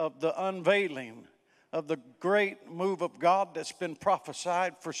of the unveiling of the great move of God that's been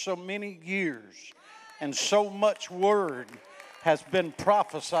prophesied for so many years. And so much word has been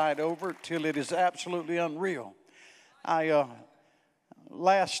prophesied over till it is absolutely unreal.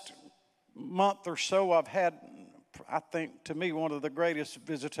 Last month or so I've had, I think to me, one of the greatest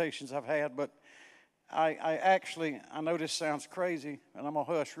visitations I've had. But I know this sounds crazy, and I'm going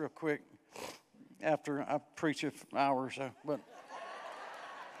to hush real quick after I preach an hour or so.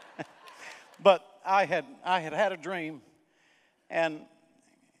 But I had a dream, and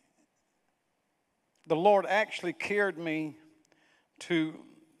the Lord actually carried me to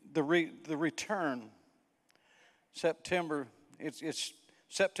the return. September, it's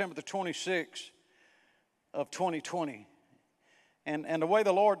September the 26th of 2020. And the way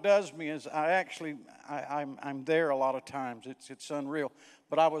the Lord does me is I'm there a lot of times. It's unreal.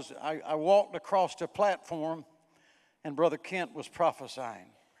 But I walked across the platform, and Brother Kent was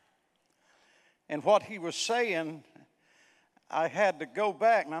prophesying. And what he was saying, I had to go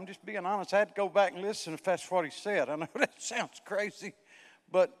back, and I'm just being honest, I had to go back and listen if that's what he said. I know that sounds crazy,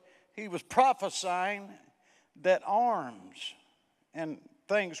 but he was prophesying that arms and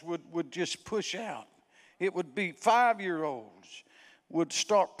things would just push out. It would be 5-year-olds would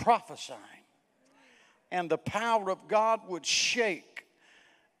start prophesying, and the power of God would shake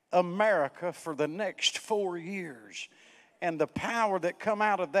America for the next 4 years. And the power that come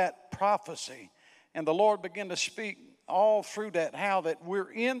out of that prophecy, and the Lord began to speak all through that, how that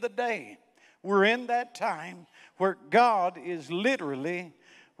we're in the day, we're in that time where God is literally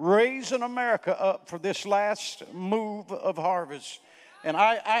raising America up for this last move of harvest. And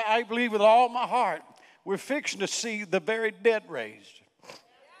I believe with all my heart, we're fixing to see the very dead raised.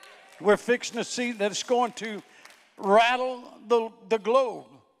 We're fixing to see that it's going to rattle the globe.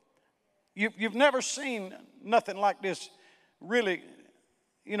 You've never seen nothing like this really,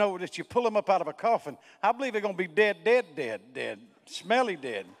 you know, that you pull them up out of a coffin. I believe they're going to be dead, smelly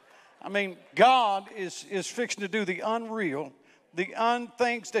dead. I mean, God is fixing to do the unreal. The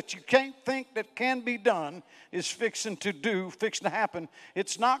things that you can't think that can be done is fixing to happen.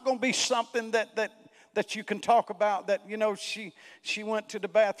 It's not going to be something that you can talk about that, you know, she went to the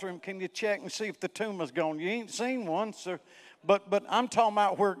bathroom. Can you check and see if the tumor's gone? You ain't seen one, so, but I'm talking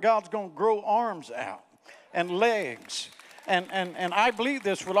about where God's going to grow arms out and legs. And I believe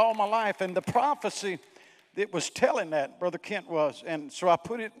this with all my life. And the prophecy that was telling that, Brother Kent was. And so I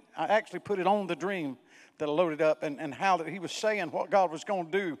actually put it on the dream that I loaded up and how that he was saying what God was going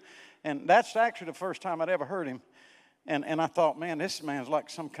to do. And that's actually the first time I'd ever heard him. And I thought, man, this man's like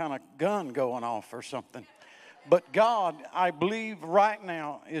some kind of gun going off or something. But God, I believe right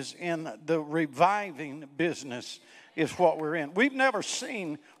now, is in the reviving business is what we're in. We've never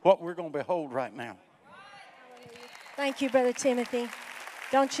seen what we're going to behold right now. Thank you, Brother Timothy.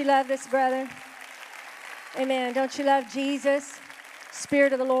 Don't you love this, brother? Amen. Don't you love Jesus?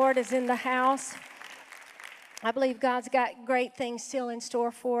 Spirit of the Lord is in the house. I believe God's got great things still in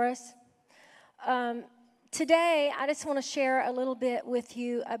store for us. Today, I just want to share a little bit with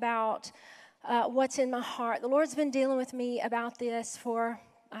you about what's in my heart. The Lord's been dealing with me about this for,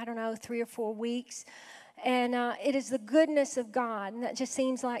 3 or 4 weeks. And it is the goodness of God. And that just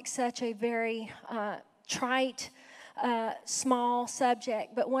seems like such a very trite, small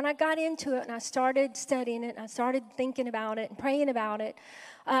subject. But when I got into it and I started studying it and I started thinking about it and praying about it,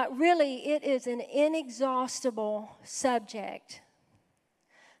 really it is an inexhaustible subject.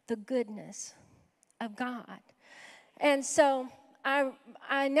 The goodness of God. And so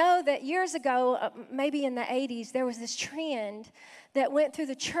I know that years ago, maybe in the 80s, there was this trend that went through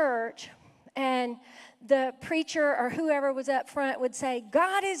the church, and the preacher or whoever was up front would say,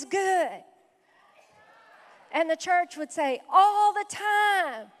 God is good. And the church would say, all the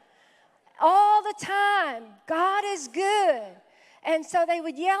time, God is good. And so they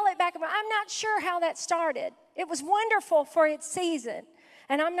would yell it back. I'm not sure how that started. It was wonderful for its season,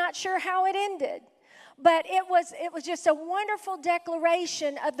 and I'm not sure how it ended. But it was just a wonderful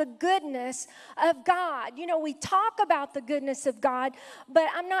declaration of the goodness of God. You know, we talk about the goodness of God, but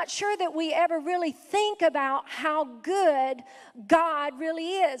I'm not sure that we ever really think about how good God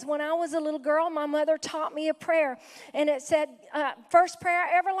really is. When I was a little girl, my mother taught me a prayer, and it said, first prayer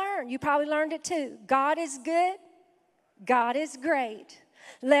I ever learned, you probably learned it too. God is good, God is great.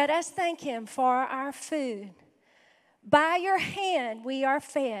 Let us thank Him for our food. By your hand we are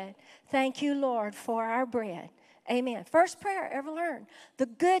fed. Thank you, Lord, for our bread. Amen. First prayer I ever learned, the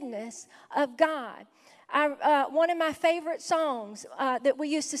goodness of God. One of my favorite songs that we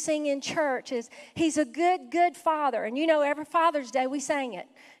used to sing in church is, He's a good, good Father. And you know, every Father's Day we sang it.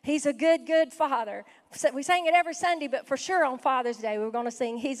 He's a good, good Father. We sang it every Sunday, but for sure on Father's Day we were going to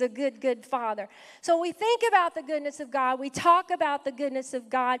sing, He's a good, good Father. So we think about the goodness of God. We talk about the goodness of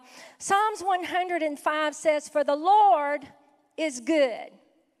God. Psalms 105 says, for the Lord is good.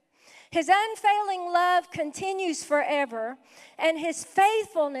 His unfailing love continues forever, and His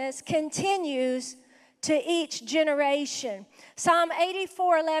faithfulness continues to each generation. Psalm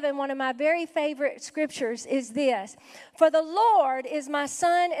 84:11, one of my very favorite scriptures, is this. For the Lord is my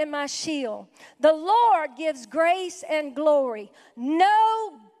sun and my shield. The Lord gives grace and glory.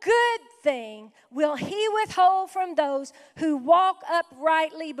 No good thing will He withhold from those who walk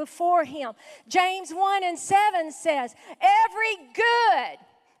uprightly before Him. James 1:7 says, every good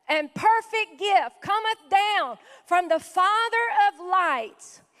and perfect gift cometh down from the Father of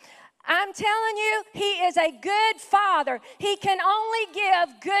lights. I'm telling you, He is a good Father. He can only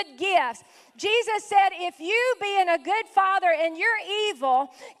give good gifts. Jesus said, if you, being a good father and you're evil,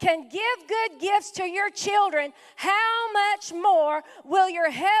 can give good gifts to your children, how much more will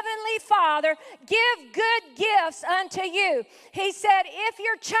your heavenly Father give good gifts unto you? He said, if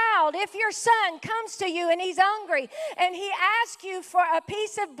your son comes to you and he's hungry and he asks you for a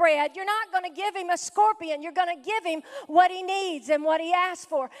piece of bread, you're not going to give him a scorpion. You're going to give him what he needs and what he asks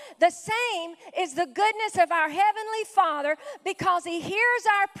for. The same is the goodness of our heavenly Father, because He hears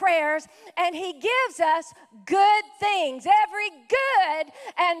our prayers and He gives us good things. Every good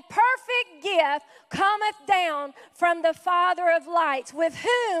and perfect gift cometh down from the Father of lights, with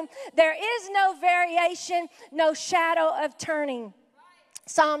whom there is no variation, no shadow of turning.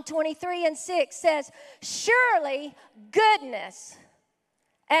 Psalm 23:6 says, surely goodness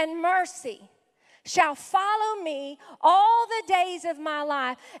and mercy shall follow me all the days of my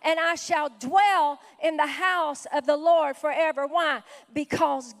life, and I shall dwell in the house of the Lord forever. Why?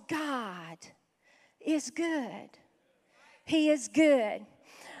 Because God is good. He is good.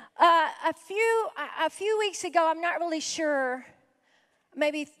 A few weeks ago, I'm not really sure,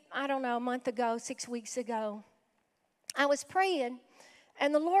 maybe, I don't know, a month ago, 6 weeks ago, I was praying,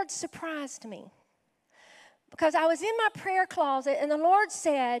 and the Lord surprised me. Because I was in my prayer closet, and the Lord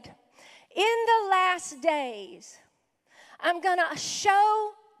said, in the last days, I'm going to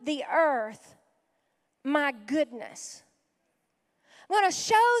show the earth my goodness. I'm going to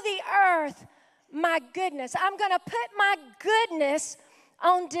show the earth my goodness. I'm going to put my goodness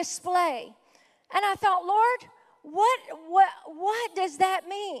on display. And I thought, Lord, what does that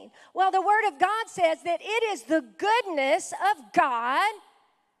mean? Well, the Word of God says that it is the goodness of God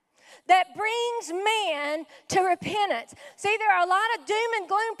that brings man to repentance. See, there are a lot of doom and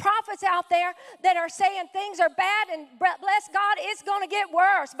gloom prophets out there that are saying things are bad, and bless God, it's going to get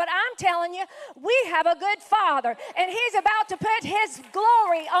worse. But I'm telling you, we have a good Father, and He's about to put His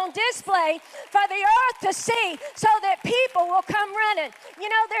glory on display for the earth to see so that people will come running. You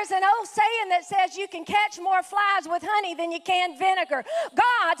know, there's an old saying that says you can catch more flies with honey than you can vinegar.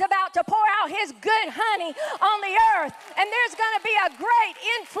 God's about to pour out His good honey on the earth, and there's going to be a great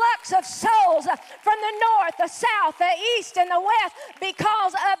influx of souls from the north, the south, the east, and the west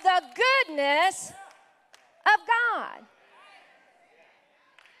because of the goodness of God.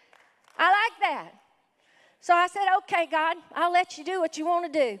 I like that. So I said, okay, God, I'll let you do what you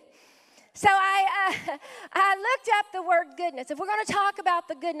want to do. So I looked up the word goodness. If we're going to talk about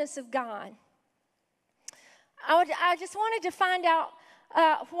the goodness of God, I just wanted to find out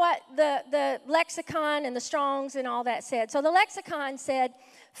what the lexicon and the Strongs and all that said. So the lexicon said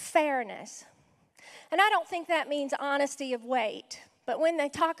fairness. And I don't think that means honesty of weight. But when they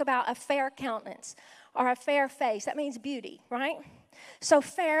talk about a fair countenance or a fair face, that means beauty, right? So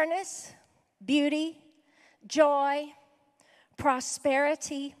fairness, beauty, joy,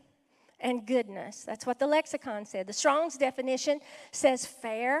 prosperity, and goodness. That's what the lexicon said. The Strong's definition says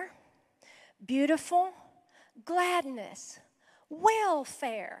fair, beautiful, gladness,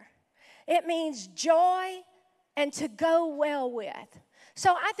 welfare. It means joy and to go well with.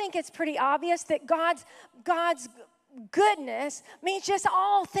 So I think it's pretty obvious that God's goodness means just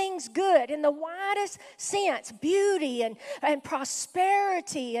all things good in the widest sense. Beauty and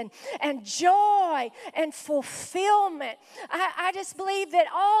prosperity and joy and fulfillment. I just believe that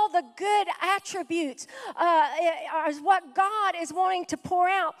all the good attributes is what God is wanting to pour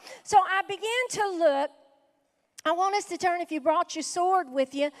out. So I began to look. I want us to turn, if you brought your sword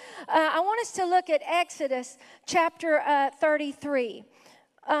with you, I want us to look at Exodus chapter 33.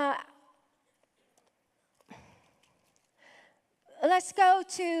 Let's go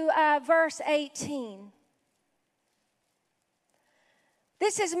to verse 18.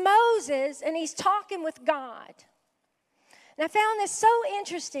 This is Moses, and he's talking with God. And I found this so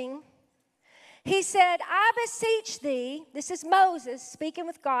interesting. He said, I beseech thee, this is Moses speaking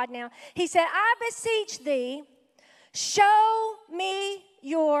with God now. He said, I beseech thee, show me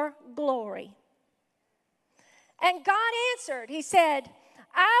your glory. And God answered, He said,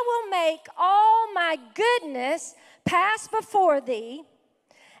 I will make all my goodness pass before thee,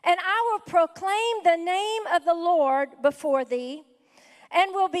 and I will proclaim the name of the Lord before thee,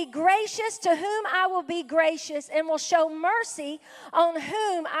 and will be gracious to whom I will be gracious, and will show mercy on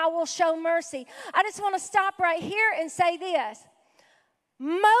whom I will show mercy. I just want to stop right here and say this.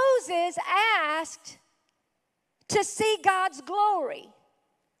 Moses asked to see God's glory.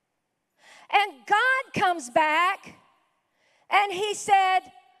 And God comes back and He said,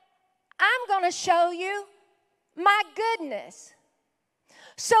 I'm going to show you my goodness.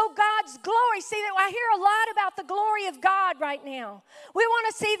 So God's glory, see, I hear a lot about the glory of God right now. We want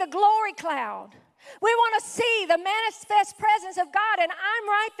to see the glory cloud. We want to see the manifest presence of God, and I'm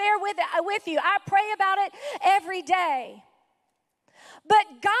right there with you. I pray about it every day. But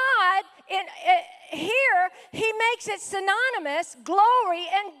God, here, He makes it synonymous, glory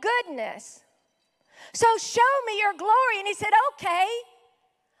and goodness. So show me your glory. And He said, okay,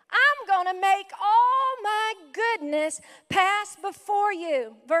 I'm going to make all my goodness pass before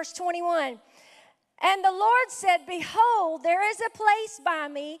you. Verse 21. And the Lord said, behold, there is a place by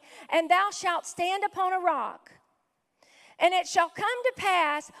me, and thou shalt stand upon a rock. And it shall come to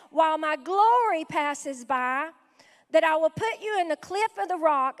pass, while my glory passes by, that I will put you in the cliff of the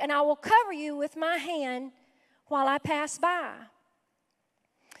rock, and I will cover you with my hand while I pass by.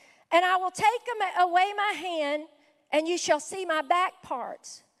 And I will take away my hand, and you shall see my back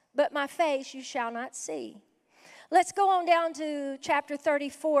parts, but my face you shall not see. Let's go on down to chapter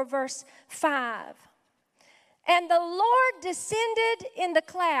 34, verse 5. And the Lord descended in the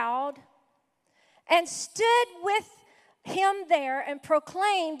cloud and stood with him there and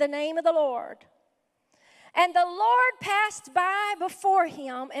proclaimed the name of the Lord. And the Lord passed by before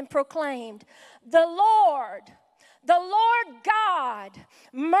him and proclaimed, the Lord God,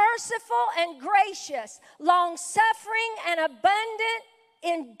 merciful and gracious, long-suffering and abundant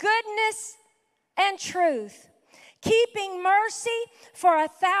in goodness and truth, keeping mercy for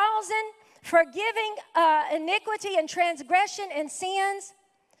 1,000, forgiving iniquity and transgression and sins,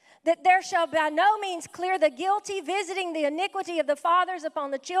 that there shall by no means clear the guilty, visiting the iniquity of the fathers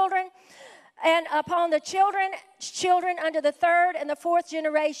upon the children, and upon the children unto the third and the fourth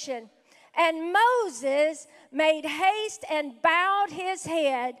generation. And Moses made haste and bowed his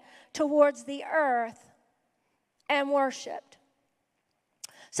head towards the earth and worshiped.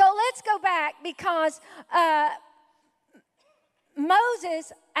 So let's go back, because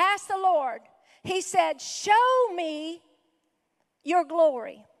Moses asked the Lord, he said, show me your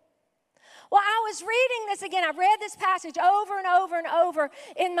glory. Well, I was reading this again. I read this passage over and over and over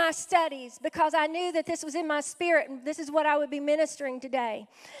in my studies because I knew that this was in my spirit and this is what I would be ministering today.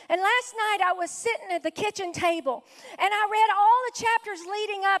 And last night I was sitting at the kitchen table and I read all the chapters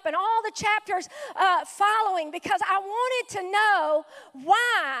leading up and all the chapters following, because I wanted to know,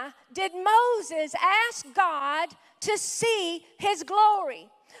 why did Moses ask God to see his glory?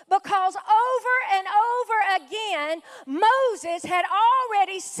 Because over and over again, Moses had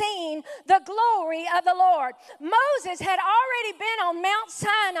already seen the glory of the Lord. Moses had already been on Mount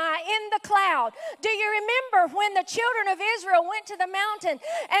Sinai in the cloud. Do you remember when the children of Israel went to the mountain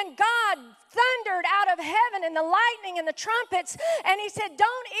and God thundered out of heaven and the lightning and the trumpets, and he said,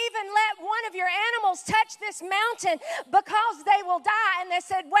 don't even let one of your animals touch this mountain because they will die. And they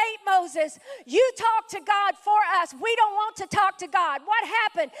said, wait, Moses, you talk to God for us. We don't want to talk to God. What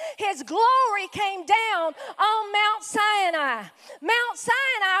happened? His glory came down on Mount Sinai. Mount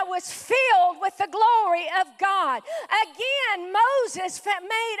Sinai was filled with the glory of God. Again, Moses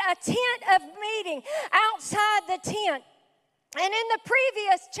made a tent of meeting outside the tent. And in the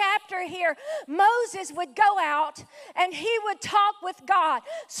previous chapter here, Moses would go out and he would talk with God.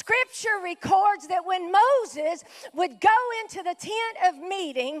 Scripture records that when Moses would go into the tent of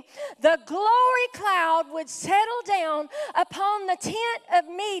meeting, the glory cloud would settle down upon the tent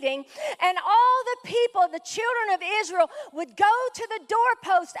of meeting, and all the people, the children of Israel, would go to the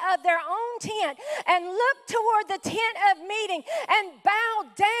doorpost of their own tent and look toward the tent of meeting and bow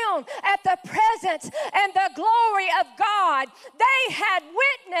down at the presence and the glory of God. They had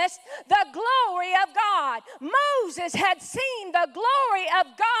witnessed the glory of God. Moses had seen the glory of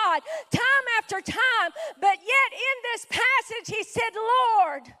God time after time, but yet in this passage he said,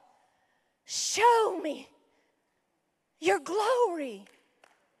 Lord, show me your glory.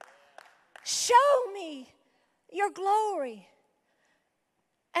 Show me your glory.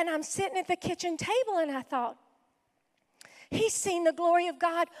 And I'm sitting at the kitchen table and I thought, he's seen the glory of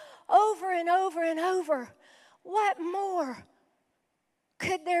God over and over and over. What more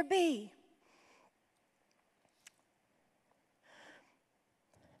could there be?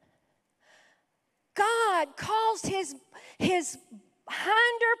 God caused his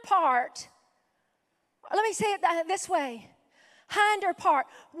hinder part, let me say it this way, hinder part,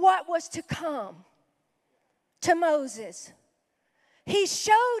 what was to come to Moses. He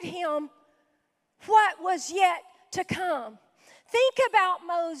showed him what was yet to come. Think about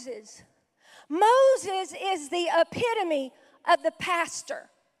Moses. Moses is the epitome of the pastor.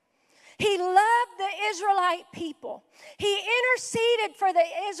 He loved the Israelite people. He interceded for the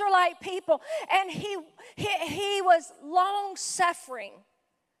Israelite people, and he was long-suffering.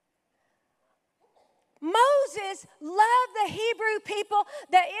 Moses loved the Hebrew people,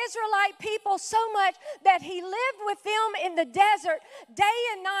 the Israelite people, so much that he lived with them in the desert day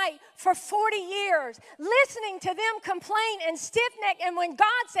and night for 40 years, listening to them complain and stiff-necked. And when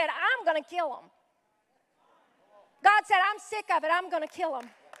God said, I'm going to kill them, God said, I'm sick of it, I'm going to kill them.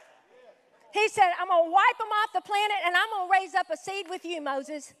 He said, I'm going to wipe them off the planet and I'm going to raise up a seed with you,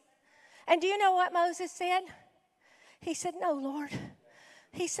 Moses. And do you know what Moses said? He said, no, Lord.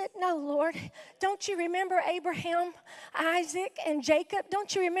 He said, no, Lord. Don't you remember Abraham, Isaac, and Jacob?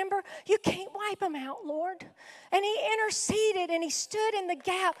 Don't you remember? You can't wipe them out, Lord. And he interceded and he stood in the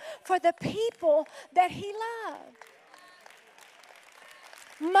gap for the people that he loved.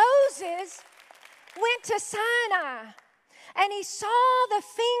 Moses went to Sinai and he saw the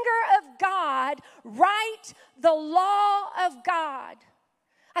finger of God write the law of God.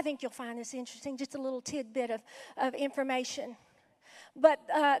 I think you'll find this interesting, just a little tidbit of information. But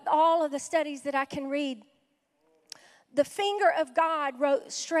all of the studies that I can read, the finger of God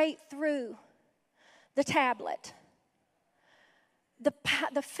wrote straight through the tablet.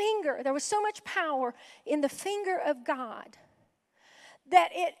 The finger, there was so much power in the finger of God that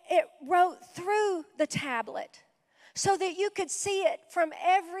it wrote through the tablet so that you could see it from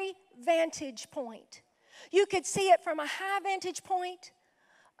every vantage point. You could see it from a high vantage point,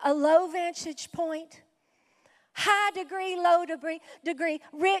 a low vantage point, high degree, low degree,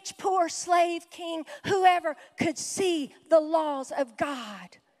 rich, poor, slave, king, whoever could see the laws of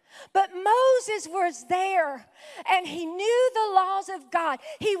God. But Moses was there, and he knew the laws of God.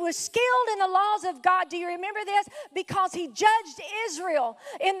 He was skilled in the laws of God. Do you remember this? Because he judged Israel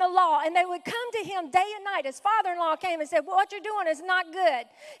in the law, and they would come to him day and night. His father-in-law came and said, well, what you're doing is not good.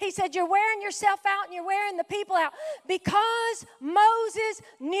 He said, you're wearing yourself out and you're wearing the people out. Because Moses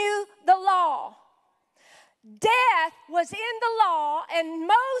knew the law. Death was in the law, and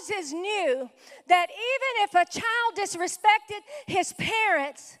Moses knew that even if a child disrespected his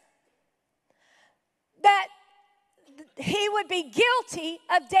parents, that he would be guilty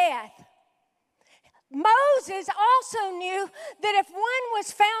of death. Moses also knew that if one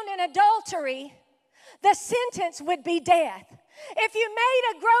was found in adultery, the sentence would be death. If you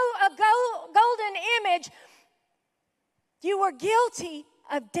made a golden image, you were guilty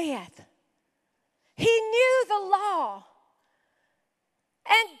of death. He knew the law.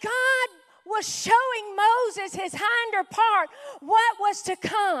 And God was showing Moses his hinder part, what was to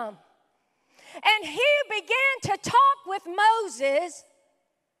come. And he began to talk with Moses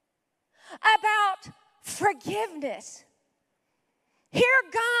about forgiveness. Here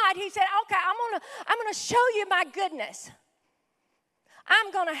God, he said, okay, I'm gonna show you my goodness.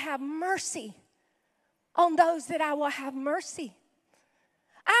 I'm gonna have mercy on those that I will have mercy.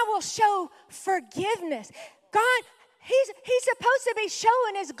 I will show forgiveness. God, he's supposed to be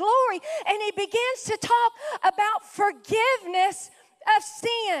showing his glory, and he begins to talk about forgiveness of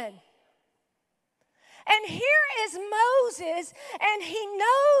sin. And here is Moses, and he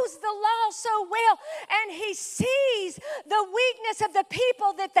knows the law so well, and he sees the weakness of the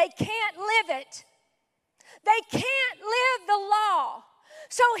people that they can't live it. They can't live the law.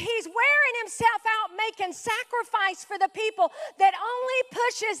 So he's wearing himself out making sacrifice for the people that only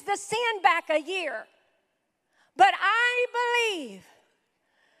pushes the sin back a year. But I believe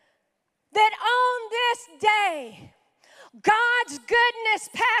that on this day, God's goodness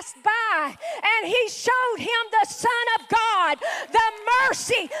passed by, and he showed him the Son of God, the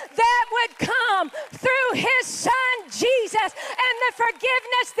mercy that would come through his Son Jesus, and the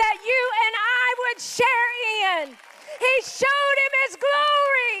forgiveness that you and I would share in. He showed him his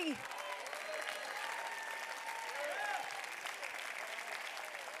glory.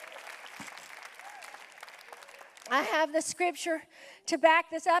 I have the scripture to back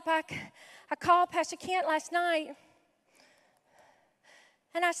this up. I called Pastor Kent last night,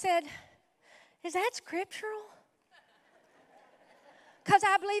 and I said, is that scriptural? Because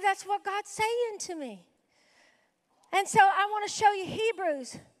I believe that's what God's saying to me. And so I want to show you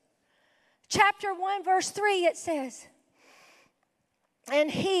Hebrews chapter 1, verse 3. It says,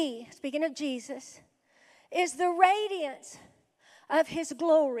 and he, speaking of Jesus, is the radiance of his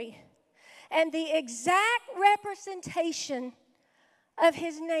glory and the exact representation of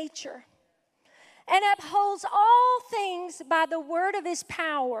his nature, and upholds all things by the word of his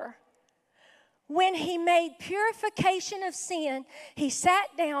power. When he made purification of sin, he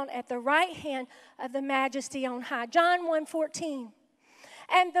sat down at the right hand of the majesty on high. John 1:14.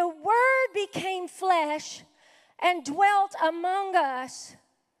 And the word became flesh and dwelt among us,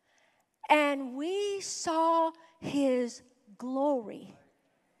 and we saw his glory.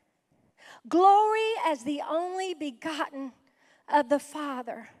 Glory as the only begotten of the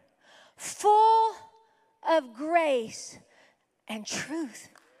Father, full of grace and truth.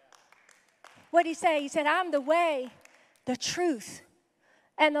 What did he say? He said, I'm the way, the truth,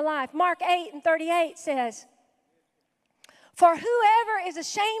 and the life. Mark 8:38 says, for whoever is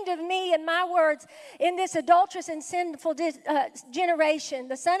ashamed of me and my words in this adulterous and sinful generation,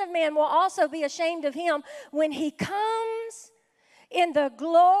 the Son of Man will also be ashamed of him when he comes in the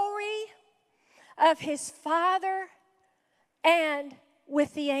glory of his Father and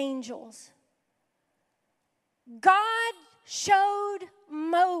with the angels. God showed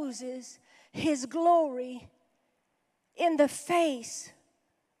Moses his glory in the face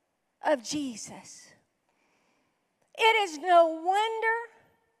of Jesus. It is no wonder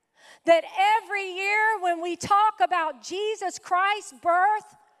that every year when we talk about Jesus Christ's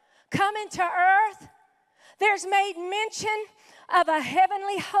birth coming to earth, there's made mention of a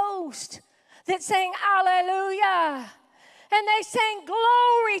heavenly host that sang hallelujah. And they sang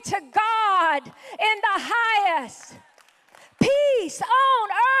glory to God in the highest. Peace on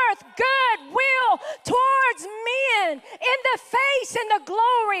earth, goodwill towards men in the face and the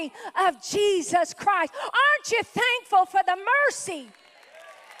glory of Jesus Christ. Aren't you thankful for the mercy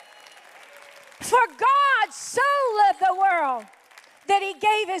For God so loved the world that he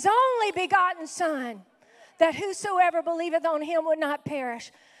gave his only begotten Son, that whosoever believeth on him would not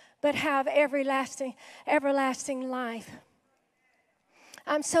perish, but have everlasting life.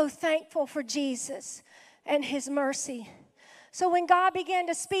 I'm so thankful for Jesus and his mercy. So when God began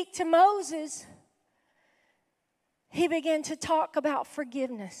to speak to Moses, he began to talk about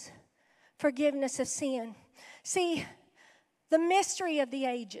forgiveness of sin. See, the mystery of the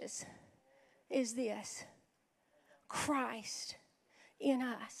ages is this: Christ in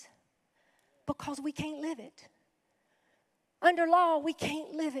us, because we can't live it. Under law, we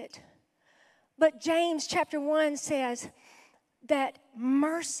can't live it. But James chapter 1 says that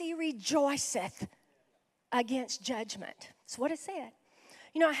mercy rejoiceth against judgment. That's what it said.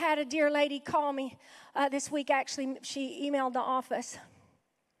 You know, I had a dear lady call me this week. Actually, she emailed the office.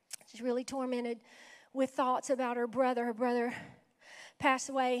 She's really tormented with thoughts about her brother. Her brother passed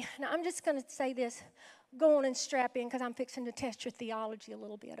away. Now, I'm just going to say this. Go on and strap in, because I'm fixing to test your theology a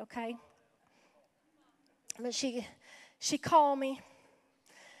little bit, okay? But she called me.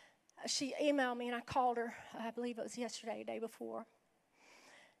 She emailed me, and I called her. I believe it was yesterday, the day before.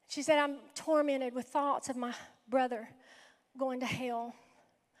 She said, I'm tormented with thoughts of my brother going to hell.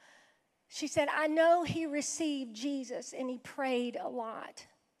 She said, I know he received Jesus and he prayed a lot,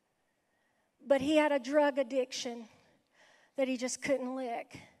 but he had a drug addiction that he just couldn't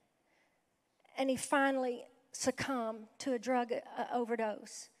lick. And he finally succumbed to a drug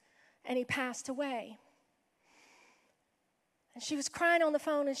overdose, and he passed away. And she was crying on the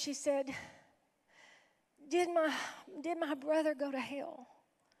phone, and she said, did my brother go to hell?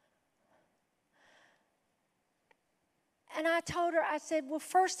 And I told her, I said, well,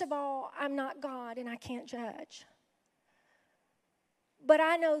 first of all, I'm not God and I can't judge. But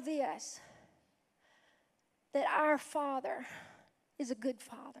I know this, that our Father is a good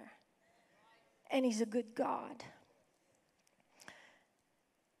Father, and he's a good God.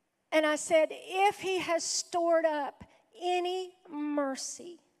 And I said, if he has stored up any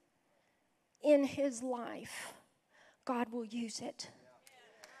mercy in his life, God will use it.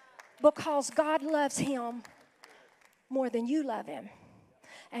 Because God loves him more than you love him.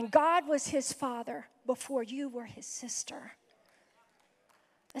 And God was his father before you were his sister.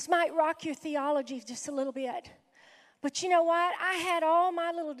 This might rock your theology just a little bit. But you know what? I had all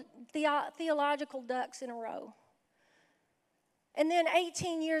my little theological ducks in a row. And then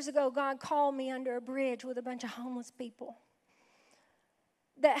 18 years ago, God called me under a bridge with a bunch of homeless people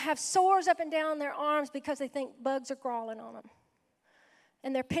that have sores up and down their arms because they think bugs are crawling on them.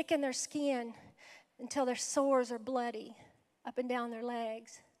 And they're picking their skin until their sores are bloody up and down their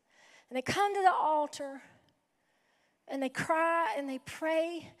legs. And they come to the altar and they cry and they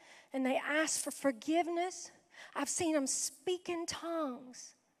pray and they ask for forgiveness. I've seen them speak in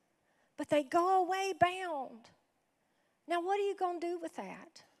tongues, but they go away bound. Now, what are you going to do with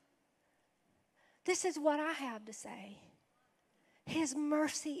that? This is what I have to say. His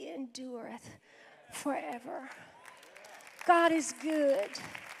mercy endureth forever. God is good.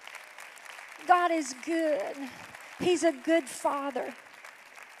 God is good. He's a good Father.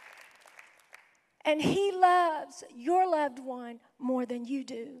 And he loves your loved one more than you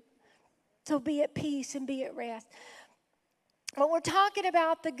do. So be at peace and be at rest. But we're talking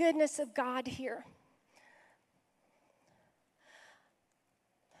about the goodness of God here.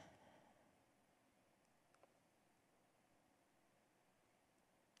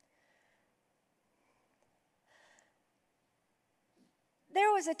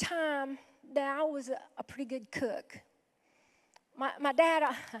 There was a time that I was a pretty good cook. My dad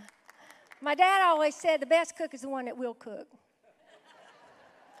always said the best cook is the one that will cook.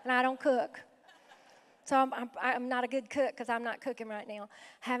 And I don't cook. So I'm not a good cook because I'm not cooking right now.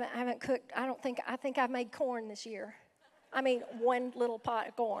 I haven't cooked. I think I've made corn this year. I mean, one little pot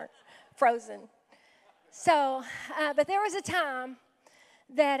of corn, frozen. So, but there was a time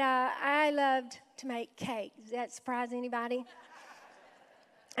that I loved to make cake. Does that surprise anybody?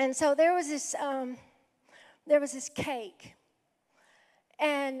 And so there was this cake,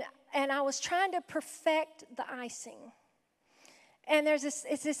 and I was trying to perfect the icing. And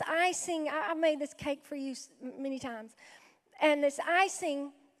it's this icing. I've made this cake for you many times, and this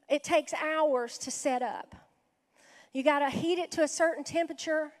icing, it takes hours to set up. You got to heat it to a certain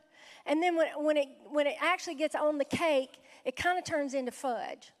temperature, and then when it actually gets on the cake, it kind of turns into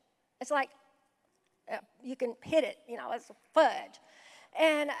fudge. It's like you can hit it, it's fudge.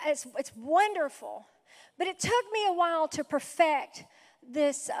 And it's wonderful. But it took me a while to perfect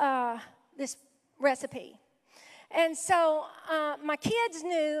this recipe. And so my kids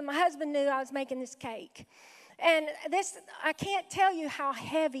knew, my husband knew I was making this cake. And this, I can't tell you how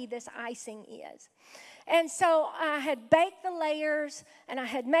heavy this icing is. And so I had baked the layers, and I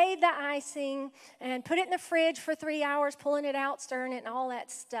had made the icing and put it in the fridge for 3 hours, pulling it out, stirring it, and all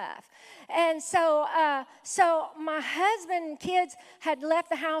that stuff. And so my husband and kids had left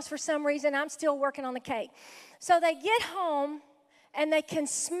the house for some reason. I'm still working on the cake. So they get home, and they can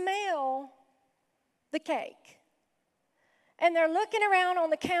smell the cake. And they're looking around on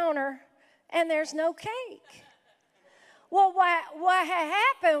the counter, and there's no cake. Well, what had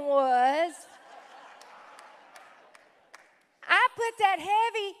happened was, I put that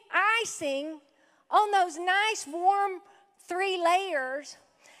heavy icing on those nice warm 3 layers,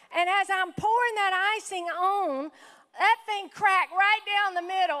 and as I'm pouring that icing on, that thing cracked right down the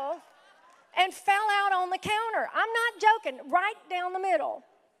middle and fell out on the counter. I'm not joking, right down the middle.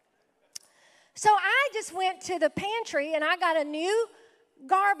 So I just went to the pantry and I got a new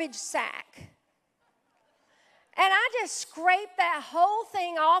garbage sack. And I just scraped that whole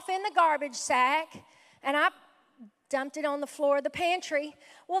thing off in the garbage sack, and I dumped it on the floor of the pantry.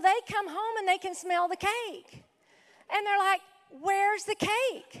 Well, they come home and they can smell the cake. And they're like, where's the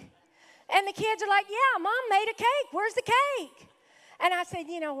cake? And the kids are like, yeah, Mom made a cake. Where's the cake? And I said,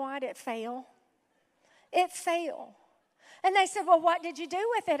 you know what? It fell. It fell. And they said, well, what did you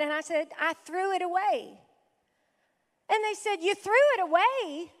do with it? And I said, I threw it away. And they said, you threw it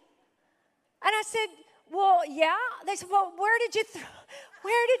away? And I said, well, yeah. They said, well, where did you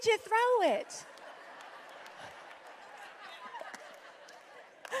throw it?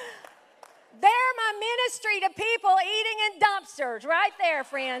 They're my ministry to people eating in dumpsters, right there,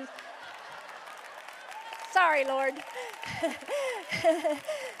 friends. Sorry, Lord.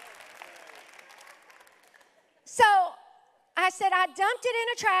 So I said, I dumped it in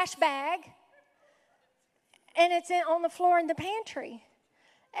a trash bag, and it's on the floor in the pantry.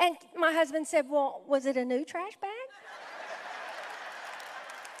 And my husband said, well, was it a new trash bag?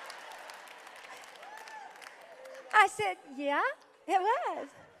 I said, yeah, it was.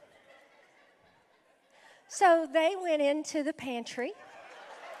 So they went into the pantry,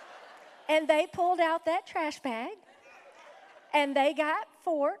 and they pulled out that trash bag, and they got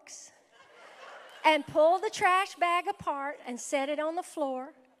forks and pulled the trash bag apart and set it on the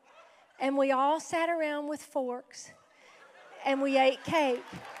floor, and we all sat around with forks, and we ate cake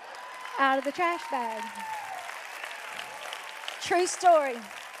out of the trash bag. True story.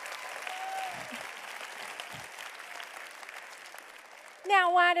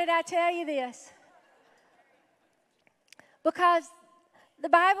 Now, why did I tell you this? Because the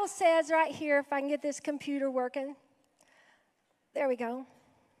Bible says right here, if I can get this computer working, there we go.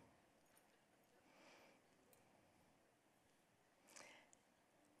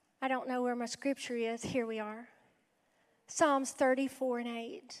 I don't know where my scripture is. Here we are. Psalms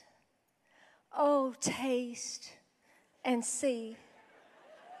 34:8. Oh, taste and see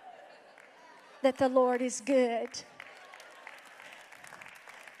that the Lord is good.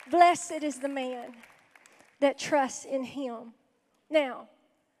 Blessed is the man that trusts in him. Now,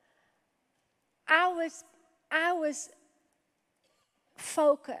 I was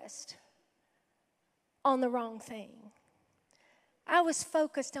focused on the wrong thing. I was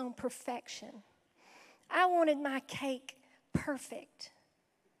focused on perfection. I wanted my cake perfect.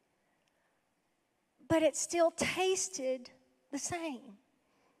 But it still tasted the same.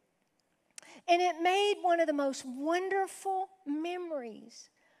 And it made one of the most wonderful memories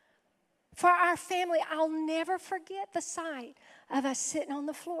for our family. I'll never forget the sight of us sitting on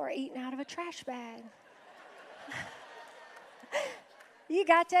the floor eating out of a trash bag. You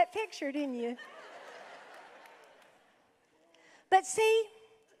got that picture, didn't you? But see,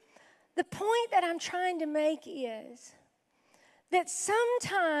 the point that I'm trying to make is that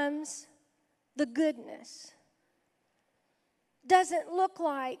sometimes the goodness doesn't look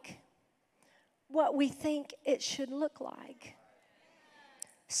like what we think it should look like.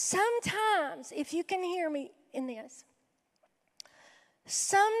 Sometimes, if you can hear me in this,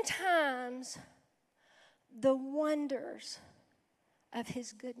 sometimes the wonders of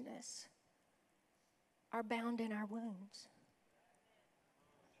his goodness are bound in our wounds.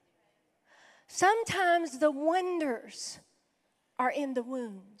 Sometimes the wonders are in the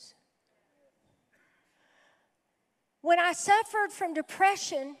wounds. When I suffered from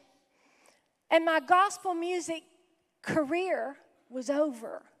depression and my gospel music career was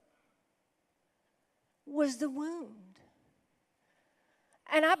over, was the wound.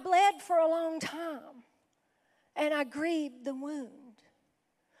 And I bled for a long time, and I grieved the wound.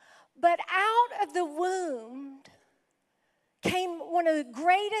 But out of the wound came one of the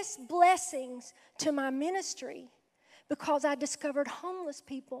greatest blessings to my ministry, because I discovered homeless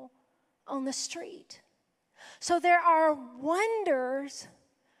people on the street. So there are wonders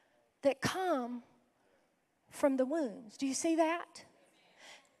that come from the wounds. Do you see that?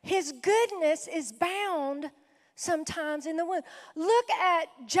 His goodness is bound sometimes in the wound. Look at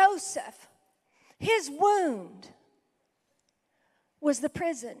Joseph. His wound was the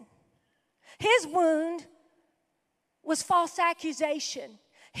prison. His wound was false accusation.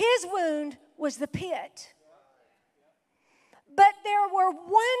 His wound was the pit. But there were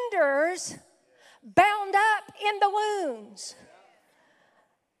wonders bound up in the wounds.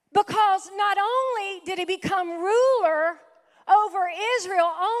 Because not only did he become ruler over Israel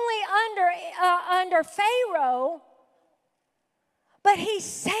only under Pharaoh, but he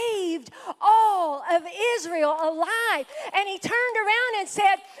saved all of Israel alive. And he turned around and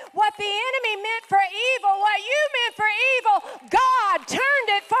said, what the enemy meant for evil, what you meant for evil, God turned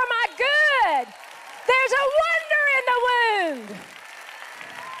it for my good. There's a wonder in the wound.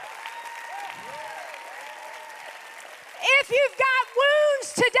 If you've got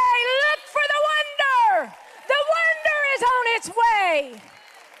wounds today, look for the wonder. The wonder is on its way.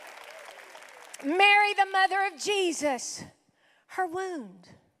 Mary, the mother of Jesus, her wound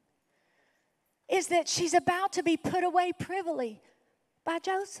is that she's about to be put away privily by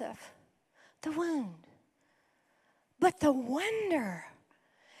Joseph. The wound. But the wonder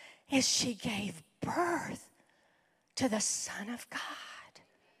is she gave birth to the Son of God.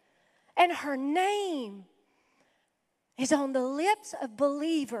 And her name is on the lips of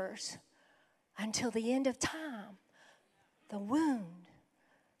believers until the end of time. The wound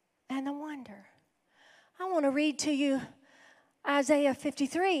and the wonder. I want to read to you Isaiah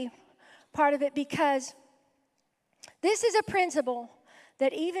 53, part of it, because this is a principle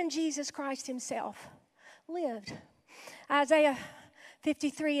that even Jesus Christ himself lived. Isaiah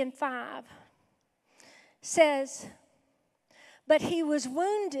 53:5 says, but he was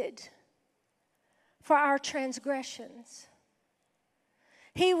wounded for our transgressions.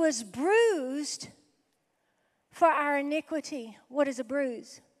 He was bruised for our iniquity. What is a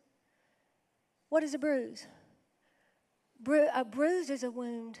bruise? What is a bruise? A bruise is a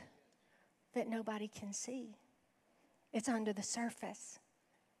wound that nobody can see. It's under the surface.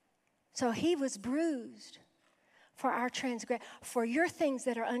 So he was bruised for our transgression, for your things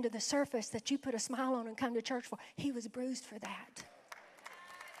that are under the surface that you put a smile on and come to church for. He was bruised for that.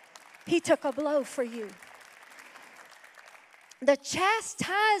 He took a blow for you. The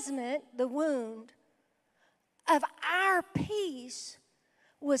chastisement, the wound of our peace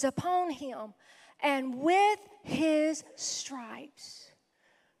was upon him, and with his stripes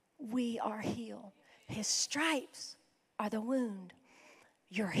we are healed. His stripes are the wound.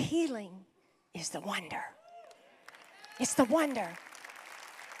 Your healing is the wonder. It's the wonder.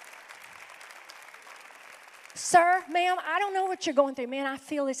 Sir, ma'am, I don't know what you're going through. Man, I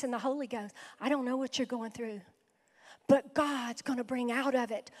feel this in the Holy Ghost. I don't know what you're going through. But God's going to bring out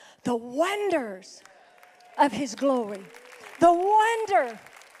of it the wonders of his glory. The wonder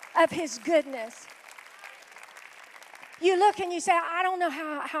of his goodness. You look and you say, I don't know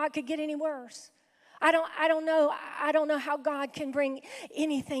how it could get any worse. I don't know how God can bring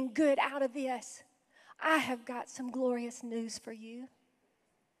anything good out of this. I have got some glorious news for you.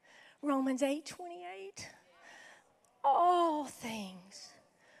 Romans 8:28. All things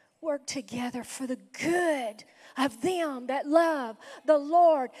work together for the good of them that love the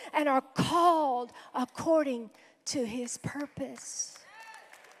Lord and are called according to his purpose.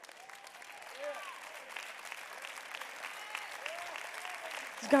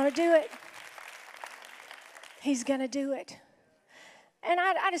 He's going to do it. He's going to do it. And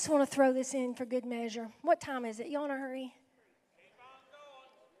I just want to throw this in for good measure. What time is it? You want to hurry?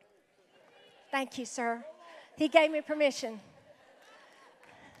 Thank you, sir. He gave me permission.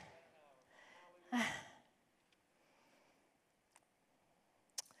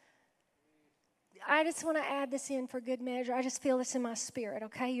 I just want to add this in for good measure. I just feel this in my spirit,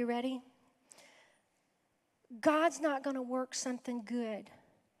 okay? You ready? God's not going to work something good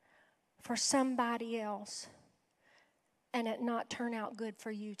for somebody else and it not turn out good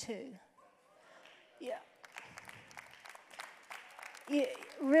for you too. Yeah,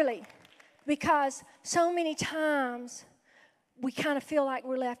 really. Because so many times we kind of feel like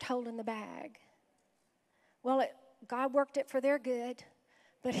we're left holding the bag. Well, God worked it for their good,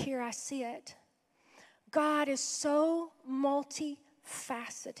 but here I see it. God is so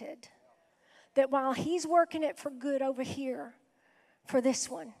multifaceted that while he's working it for good over here for this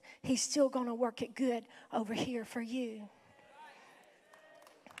one, he's still going to work it good over here for you.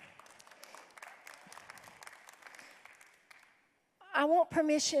 I want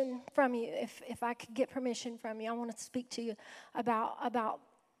permission from you. If I could get permission from you, I want to speak to you about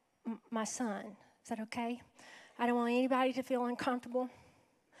my son, Is that okay? I don't want anybody to feel uncomfortable.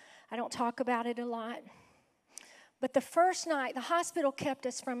 I don't talk about it a lot. But the first night, the hospital kept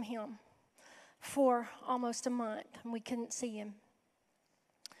us from him for almost a month, and we couldn't see him.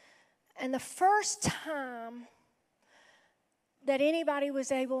 And the first time that anybody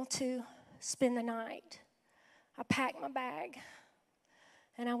was able to spend the night, I packed my bag,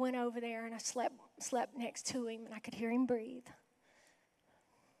 and I went over there, and I slept next to him, and I could hear him breathe.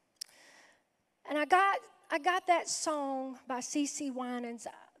 And I got that song by C.C. Winans.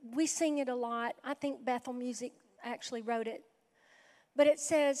 We sing it a lot. I think Bethel Music actually wrote it. But it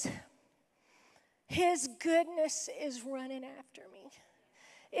says, His goodness is running after me.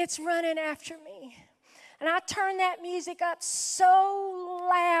 It's running after me. And I turned that music up so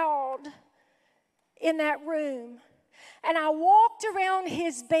loud in that room. And I walked around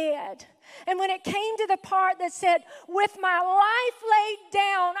his bed. And when it came to the part that said, with my life laid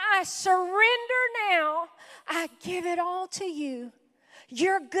down, I surrender now. I give it all to you.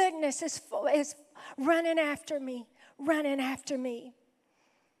 Your goodness is running after me, running after me.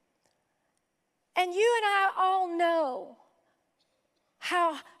 And you and I all know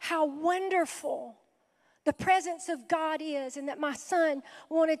how wonderful the presence of God is, and that my son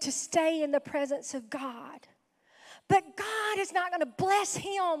wanted to stay in the presence of God. But God is not going to bless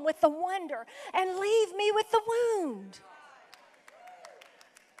him with the wonder and leave me with the wound.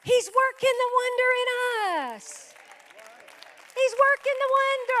 He's working the wonder in us. He's working the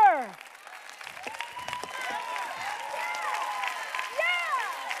wonder. Yeah.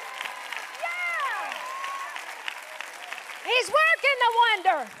 He's working the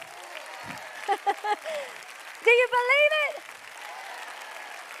wonder. Do you believe it?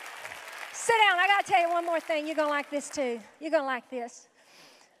 Sit down. I got to tell you one more thing. You're going to like this too. You're going to like this.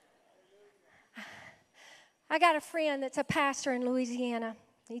 I got a friend that's a pastor in Louisiana.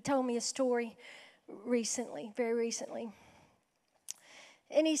 He told me a story recently, very recently.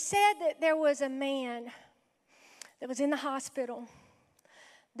 And he said that there was a man that was in the hospital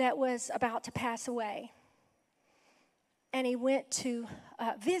that was about to pass away. And he went to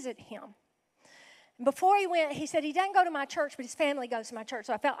visit him. And before he went, he said he doesn't go to my church, but his family goes to my church,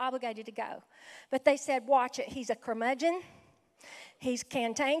 so I felt obligated to go. But they said, watch it. He's a curmudgeon. He's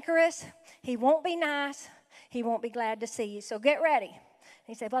cantankerous. He won't be nice. He won't be glad to see you, so get ready.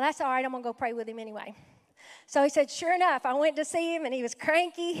 He said, well, that's all right. I'm going to go pray with him anyway. So he said, sure enough, I went to see him, and he was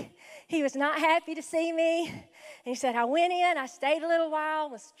cranky. He was not happy to see me. And he said, I went in, I stayed a little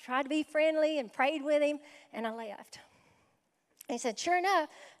while, tried to be friendly and prayed with him, and I left. And he said, sure enough,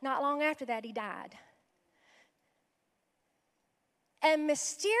 not long after that, he died. And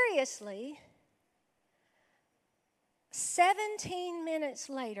mysteriously, 17 minutes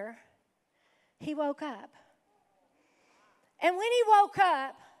later, he woke up. And when he woke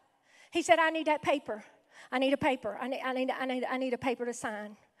up, he said, I need that paper. I need a paper. I need a paper to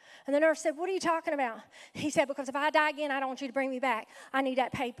sign. And the nurse said, what are you talking about? He said, because if I die again, I don't want you to bring me back. I need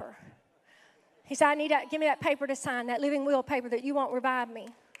that paper. He said, give me that paper to sign, that living will paper that you won't revive me.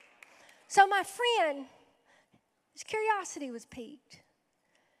 So my friend, his curiosity was piqued.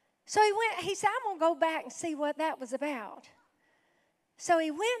 So he said, I'm going to go back and see what that was about. So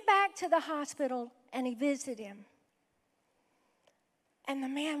he went back to the hospital and he visited him. And the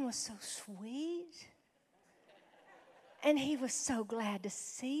man was so sweet. And he was so glad to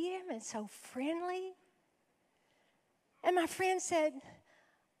see him and so friendly. And my friend said,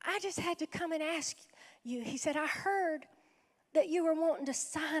 I just had to come and ask you. He said, I heard that you were wanting to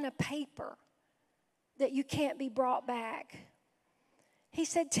sign a paper that you can't be brought back. He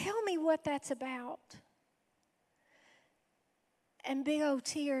said, tell me what that's about. And big old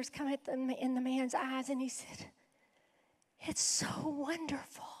tears come in the man's eyes, and he said, it's so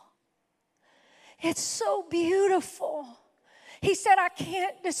wonderful. It's so beautiful. He said, I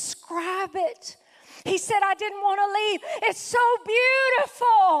can't describe it. He said, I didn't want to leave. It's so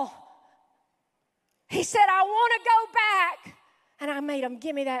beautiful. He said, I want to go back. And I made them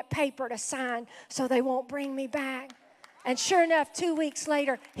give me that paper to sign so they won't bring me back. And sure enough, 2 weeks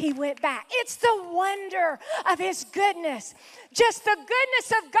later, he went back. It's the wonder of his goodness. Just the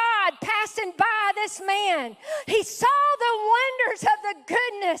goodness of God passing by this man. He saw the wonders of the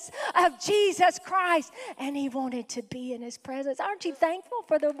goodness of Jesus Christ, and he wanted to be in his presence. Aren't you thankful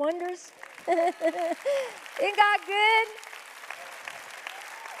for the wonders? Isn't God good?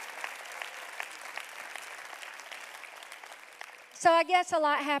 So I guess a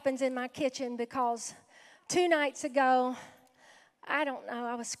lot happens in my kitchen because 2 nights ago, I don't know,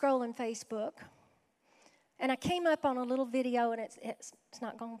 I was scrolling Facebook, and I came up on a little video, and it's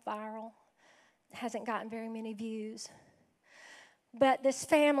not gone viral. It hasn't gotten very many views. But this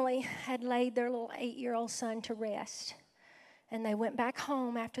family had laid their little 8-year-old son to rest. And they went back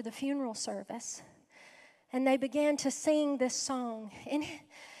home after the funeral service. And they began to sing this song. And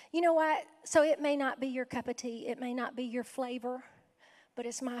you know what? So it may not be your cup of tea. It may not be your flavor. But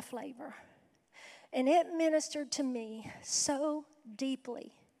it's my flavor. And it ministered to me so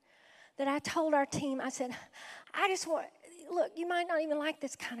deeply that I told our team, I said, I just want, look, you might not even like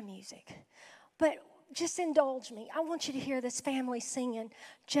this kind of music, but just indulge me. I want you to hear this family singing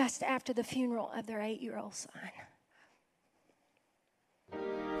just after the funeral of their 8-year-old son.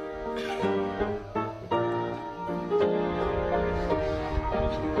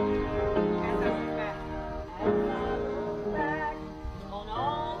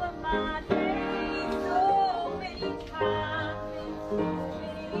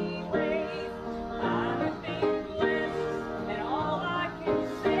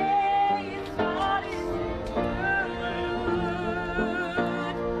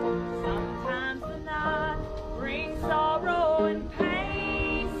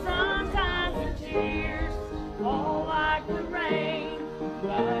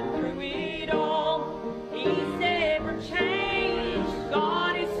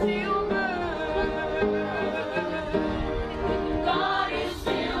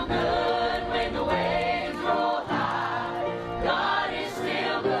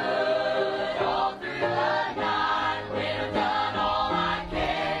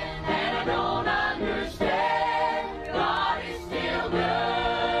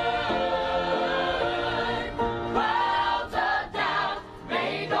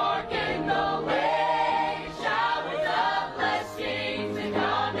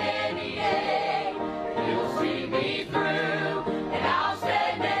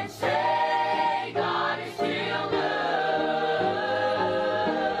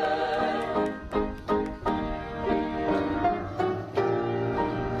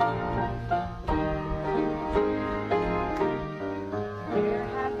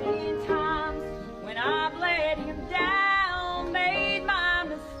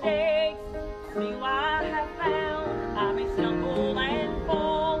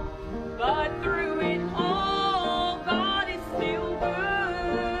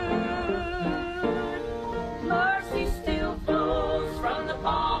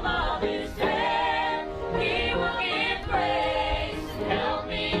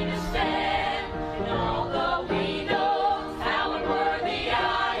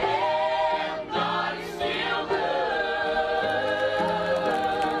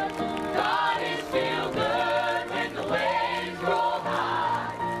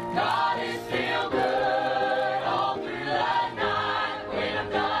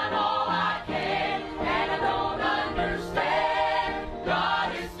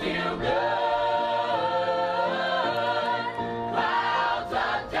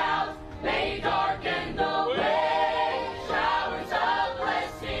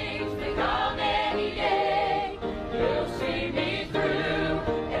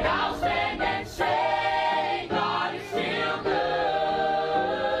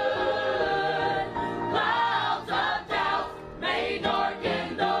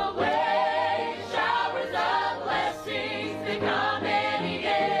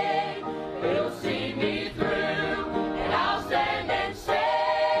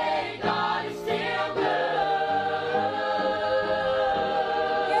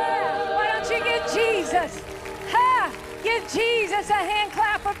 Jesus a hand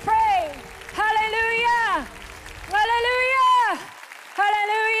clap of praise. Hallelujah. Hallelujah.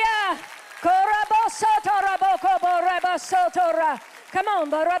 Hallelujah. Come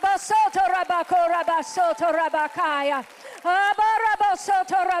on.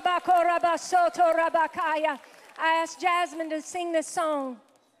 I asked Jasmine to sing this song.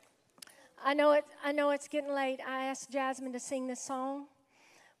 I know it's getting late. I asked Jasmine to sing this song.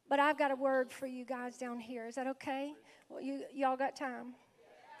 But I've got a word for you guys down here. Is that okay? Well, y'all got time?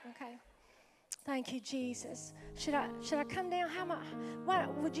 Okay. Thank you, Jesus. Should I come down? Why,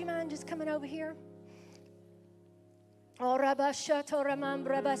 would you mind just coming over here? Oh, Rabba Shato Ramam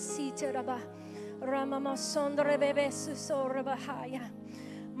Rabba Sita Rabba Ramama Sondra Bebe Suso Rabba Haya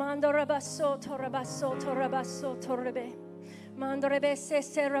Mando Rabba Soto Rabba Soto Rabba Soto Rebe Mando Rebe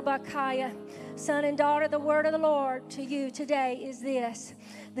Sese Rabba Kaya. Son and daughter, the word of the Lord to you today is this: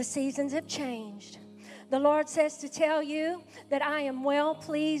 the seasons have changed. The Lord says to tell you that I am well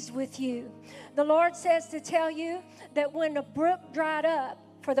pleased with you. The Lord says to tell you that when the brook dried up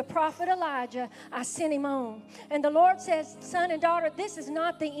for the prophet Elijah, I sent him on. And the Lord says, son and daughter, this is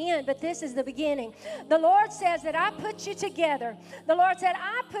not the end, but this is the beginning. The Lord says that I put you together. The Lord said,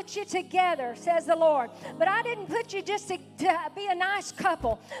 I put you together, says the Lord. But I didn't put you just to be a nice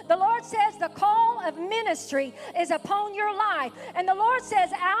couple. The Lord says the call of ministry is upon your life. And the Lord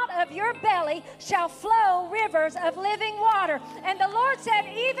says, out of your belly shall flow rivers of living water. And the Lord said,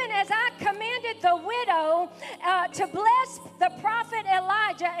 even as I commanded the widow to bless the prophet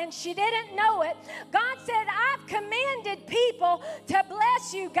Elijah, and she didn't know it, God said, I've commanded people to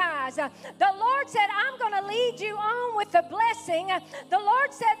bless you guys. The Lord said, I'm going to lead you on with the blessing. The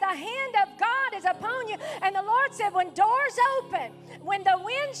Lord said, the hand of God is upon you. And the Lord said, when doors open, when the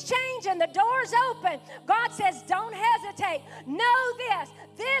winds change and the doors open, God says, don't hesitate. Know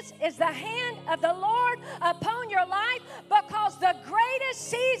this is the hand of the Lord upon your life, because the greatest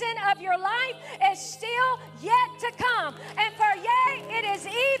season of your life is still yet to come. And for yea, it is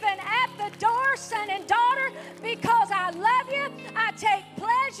even at the door, son and daughter, because I love you, I take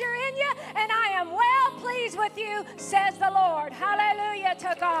pleasure in you, and I am well pleased with you, says the Lord. Hallelujah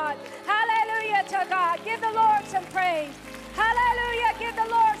to God. Hallelujah to God. Give the Lord some praise. Hallelujah. Give the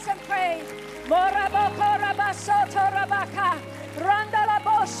Lord some praise.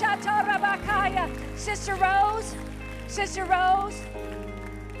 Sister Rose, Sister Rose,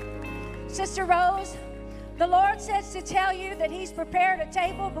 Sister Rose, the Lord says to tell you that He's prepared a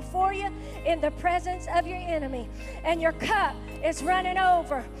table before you in the presence of your enemy, and your cup is running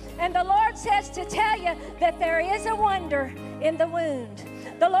over. And the Lord says to tell you that there is a wonder in the wound.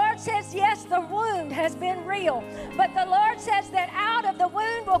 The Lord says, yes, the wound has been real, but the Lord says that out of the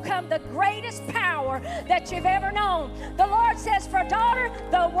wound will come the greatest power that you've ever known. The Lord says, for daughter,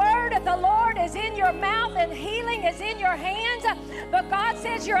 the word of the Lord is in your mouth and healing is in your hands. But God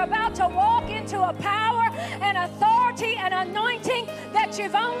says you're about to walk into a power and authority and anointing that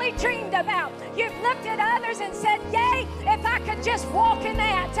you've only dreamed about. You've looked at others and said, yay, if I could just walk in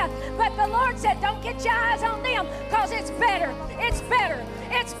that. But the Lord said, don't get your eyes on them, because it's better. It's better.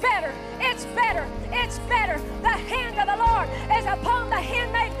 It's better. It's better. It's better. The hand of the Lord is upon the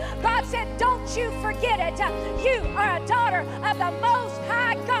handmaid. God said, don't you forget it. You are a daughter of the Most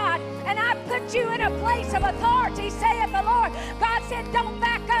High God, and I put you in a place of authority, saith the Lord. God said, don't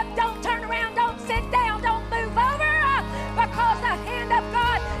back up, don't turn around, don't sit down, don't move over, because the hand of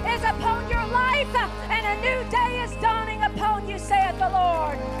God is upon your life, and a new day is dawning upon you, saith the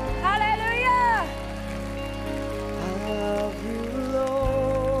Lord. Hallelujah. I love you, Lord.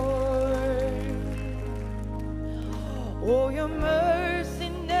 Oh, your mercy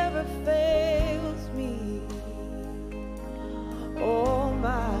never fails me. All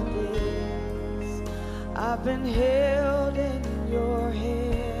my days I've been held in your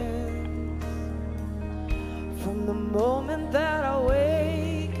hands. From the moment that I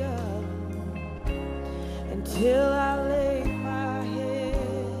wake up until I lay my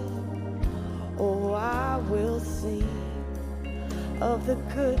head, oh, I will sing of the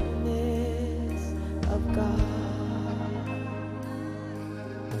goodness of God.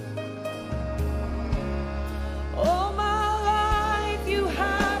 All my life you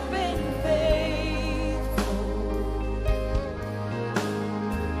have been faithful.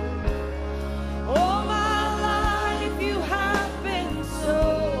 All my life you have been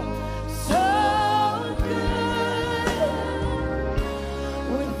so, so good.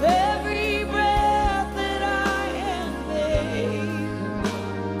 With every breath that I am able,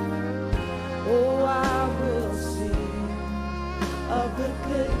 oh, I will sing of the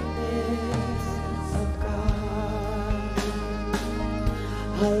goodness of God.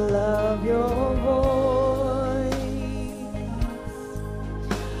 I love your voice.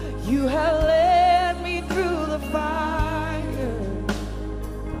 You have led me through the fire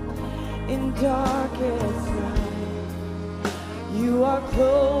in darkest night. You are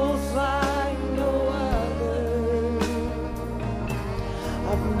close like no other.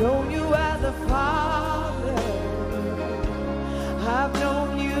 I've known you as a father. I've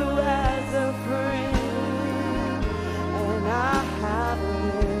known you as a friend, and I have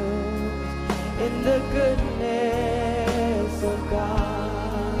lived in the goodness of God.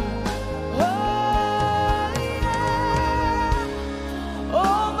 Oh, yeah.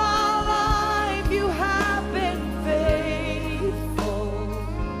 All my life you have been faithful.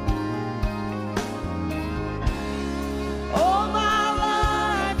 All my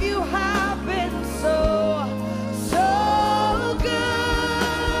life you have been so, so good.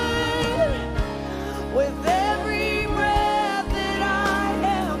 With every breath that I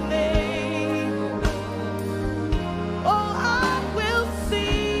am able,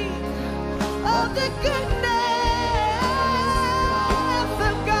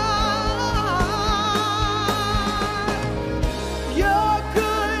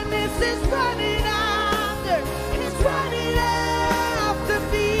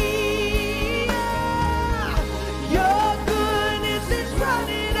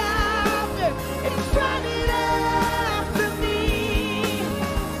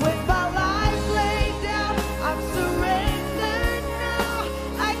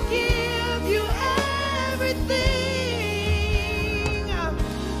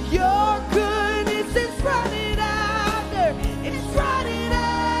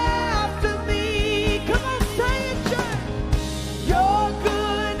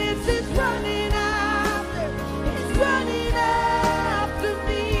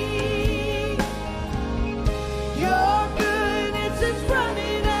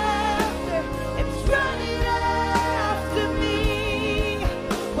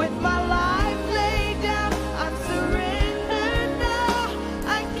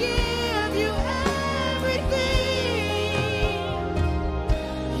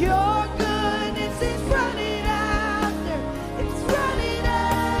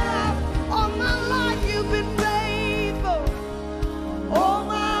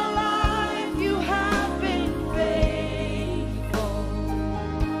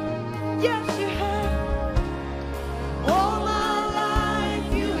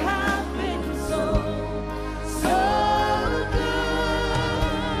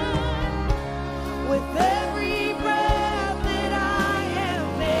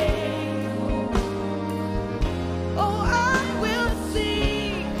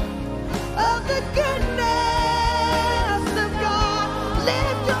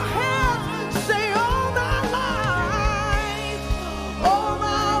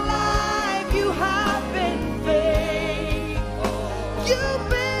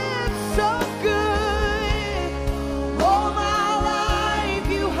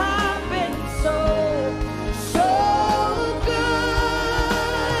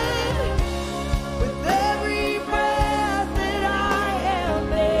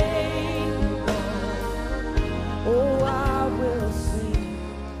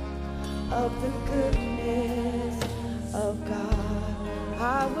 the goodness of God.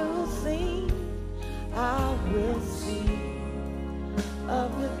 I will sing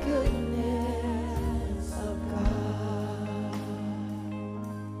of the goodness of God.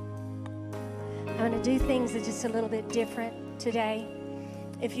 I'm going to do things that are just a little bit different today.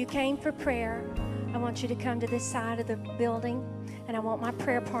 If you came for prayer, I want you to come to this side of the building, and I want my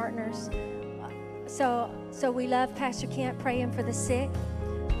prayer partners. So we love Pastor Kent praying for the sick,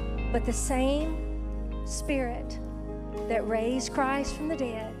 but the same Spirit that raised Christ from the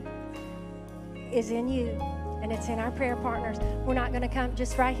dead is in you, and it's in our prayer partners. We're not going to come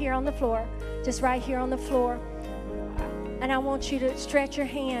just right here on the floor, just right here on the floor. And I want you to stretch your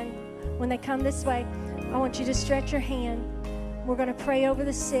hand when they come this way. I want you to stretch your hand. We're going to pray over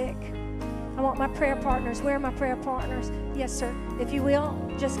the sick. I want my prayer partners. Where are my prayer partners? Yes, sir. If you will,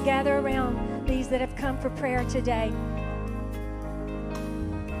 just gather around these that have come for prayer today.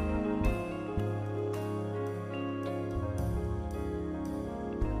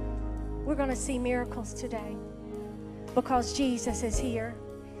 We're going to see miracles today because Jesus is here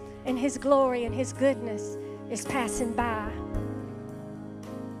and His glory and His goodness is passing by.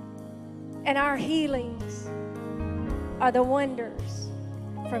 And our healings are the wonders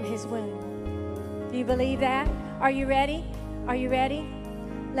from His womb. Do you believe that? Are you ready? Are you ready?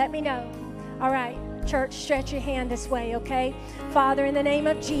 Let me know. All right, church, stretch your hand this way, okay? Father, in the name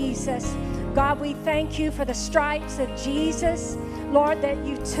of Jesus, God, we thank you for the stripes of Jesus, Lord, that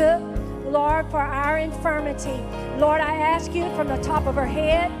you took, Lord, for our infirmity. Lord, I ask you from the top of her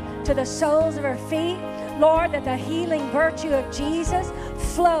head to the soles of her feet, Lord, that the healing virtue of Jesus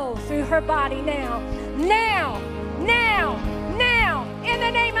flow through her body now. Now, now, now, in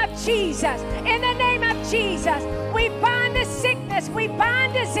the name of Jesus, in the name of Jesus, we bind the sickness, we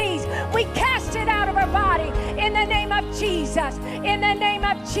bind disease, we cast it out of her body in the name of Jesus, in the name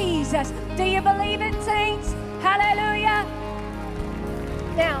of Jesus. Do you believe it, saints? Hallelujah.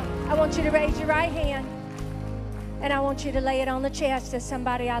 Now, I want you to raise your right hand, and I want you to lay it on the chest of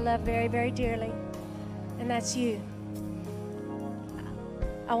somebody I love very, very dearly, and that's you.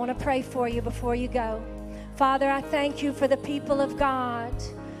 I want to pray for you before you go. Father, I thank you for the people of God.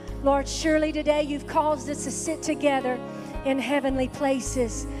 Lord, surely today you've caused us to sit together in heavenly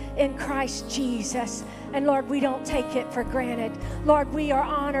places in Christ Jesus. And Lord, we don't take it for granted. Lord, we are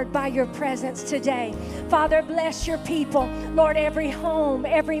honored by your presence today. Father, bless your people. Lord, every home,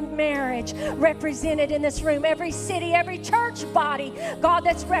 every marriage represented in this room, every city, every church body, God,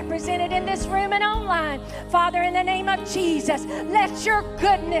 that's represented in this room and online. Father, in the name of Jesus, let your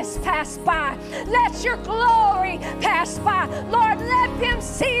goodness pass by. Let your glory pass by. Lord, let them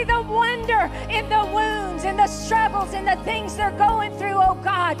see the wonder in the wounds and the struggles and the things they're going through, oh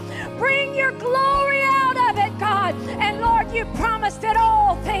God. Bring your glory out of it, God. And Lord, you promised that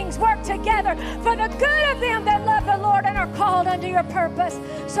all things work together for the good of them that love the Lord and are called unto your purpose.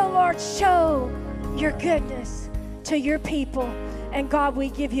 So Lord, show your goodness to your people. And God, we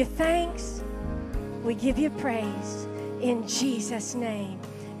give you thanks. We give you praise. In Jesus' name,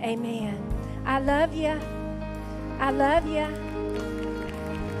 amen. I love you. I love you.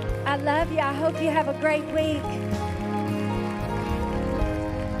 I love you. I hope you have a great week.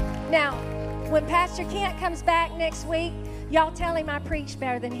 Now, when Pastor Kent comes back next week, y'all tell him I preach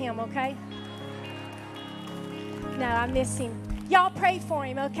better than him, okay? No, I miss him. Y'all pray for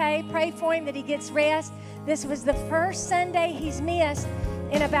him, okay? Pray for him that he gets rest. This was the first Sunday he's missed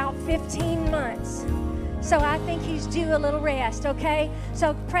in about 15 months. So I think he's due a little rest, okay?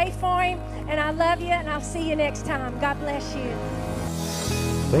 So pray for him, and I love you, and I'll see you next time. God bless you.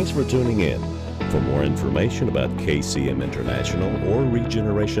 Thanks for tuning in. For more information about KCM International or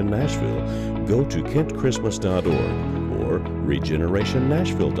Regeneration Nashville, go to kentchristmas.org or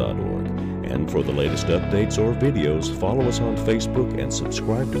regenerationnashville.org. And for the latest updates or videos, follow us on Facebook and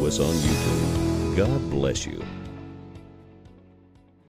subscribe to us on YouTube. God bless you.